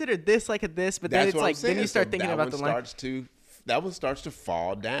 I would consider this like a this, but then it's like, then you start thinking about the line. That one starts to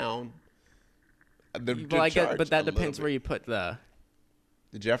fall down. Well, I guess, but that depends where you put the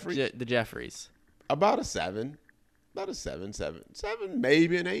Jeffries. The Jeffries. About a 7,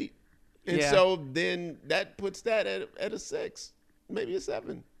 maybe an 8. And so then that puts that at a 6, maybe a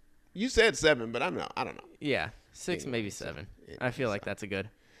 7. You said 7, but I don't know. Yeah, 6, maybe 7. I feel like that's a good.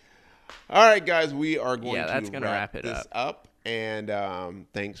 All right, guys, we are going to wrap it this up. And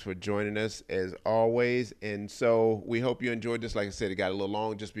thanks for joining us as always. And so we hope you enjoyed this. Like I said, it got a little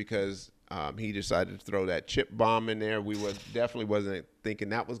long just because he decided to throw that chip bomb in there. We definitely wasn't thinking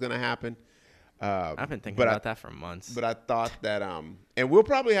that was going to happen. I've been thinking about that for months. But I thought that, and we'll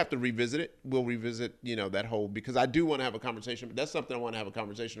probably have to revisit it. We'll revisit, that whole, because I do want to have a conversation. But that's something I want to have a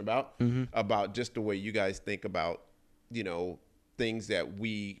conversation about just the way you guys think about, the things that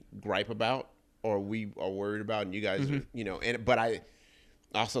we gripe about or we are worried about, and you guys, are, but I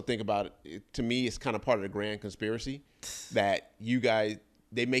also think about it. To me, it's kind of part of the grand conspiracy that you guys,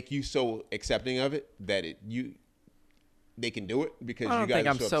 they make you so accepting of it that they can do it because I don't you guys think are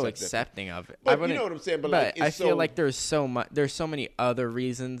I'm so accepting. accepting of it. But you know what I'm saying? But like, I feel like there's so many other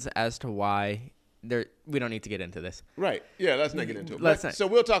reasons as to why we don't need to get into this. Right. Yeah, let's not get into it. So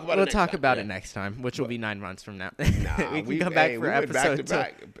we'll talk about it next time. We'll talk about it next time, which will be 9 months from now. Nah, we can come back for episode 2.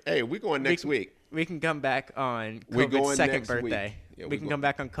 Hey, we're going next week. We can come back on COVID's second birthday. Yeah, we can come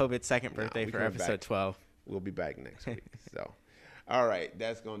back on COVID's second birthday for episode 12. We'll be back next week. So, all right,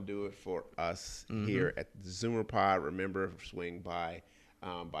 that's going to do it for us here at the Zoomer Pod. Remember, swing by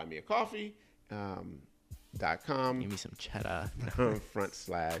buymeacoffee.com. Give me some cheddar. /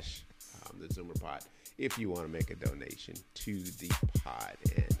 the Zoomer Pod if you want to make a donation to the pod.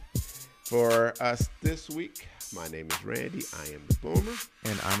 And for us this week, my name is Randy. I am the Boomer.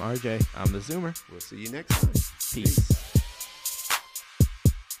 And I'm RJ. I'm the Zoomer. We'll see you next time. Peace.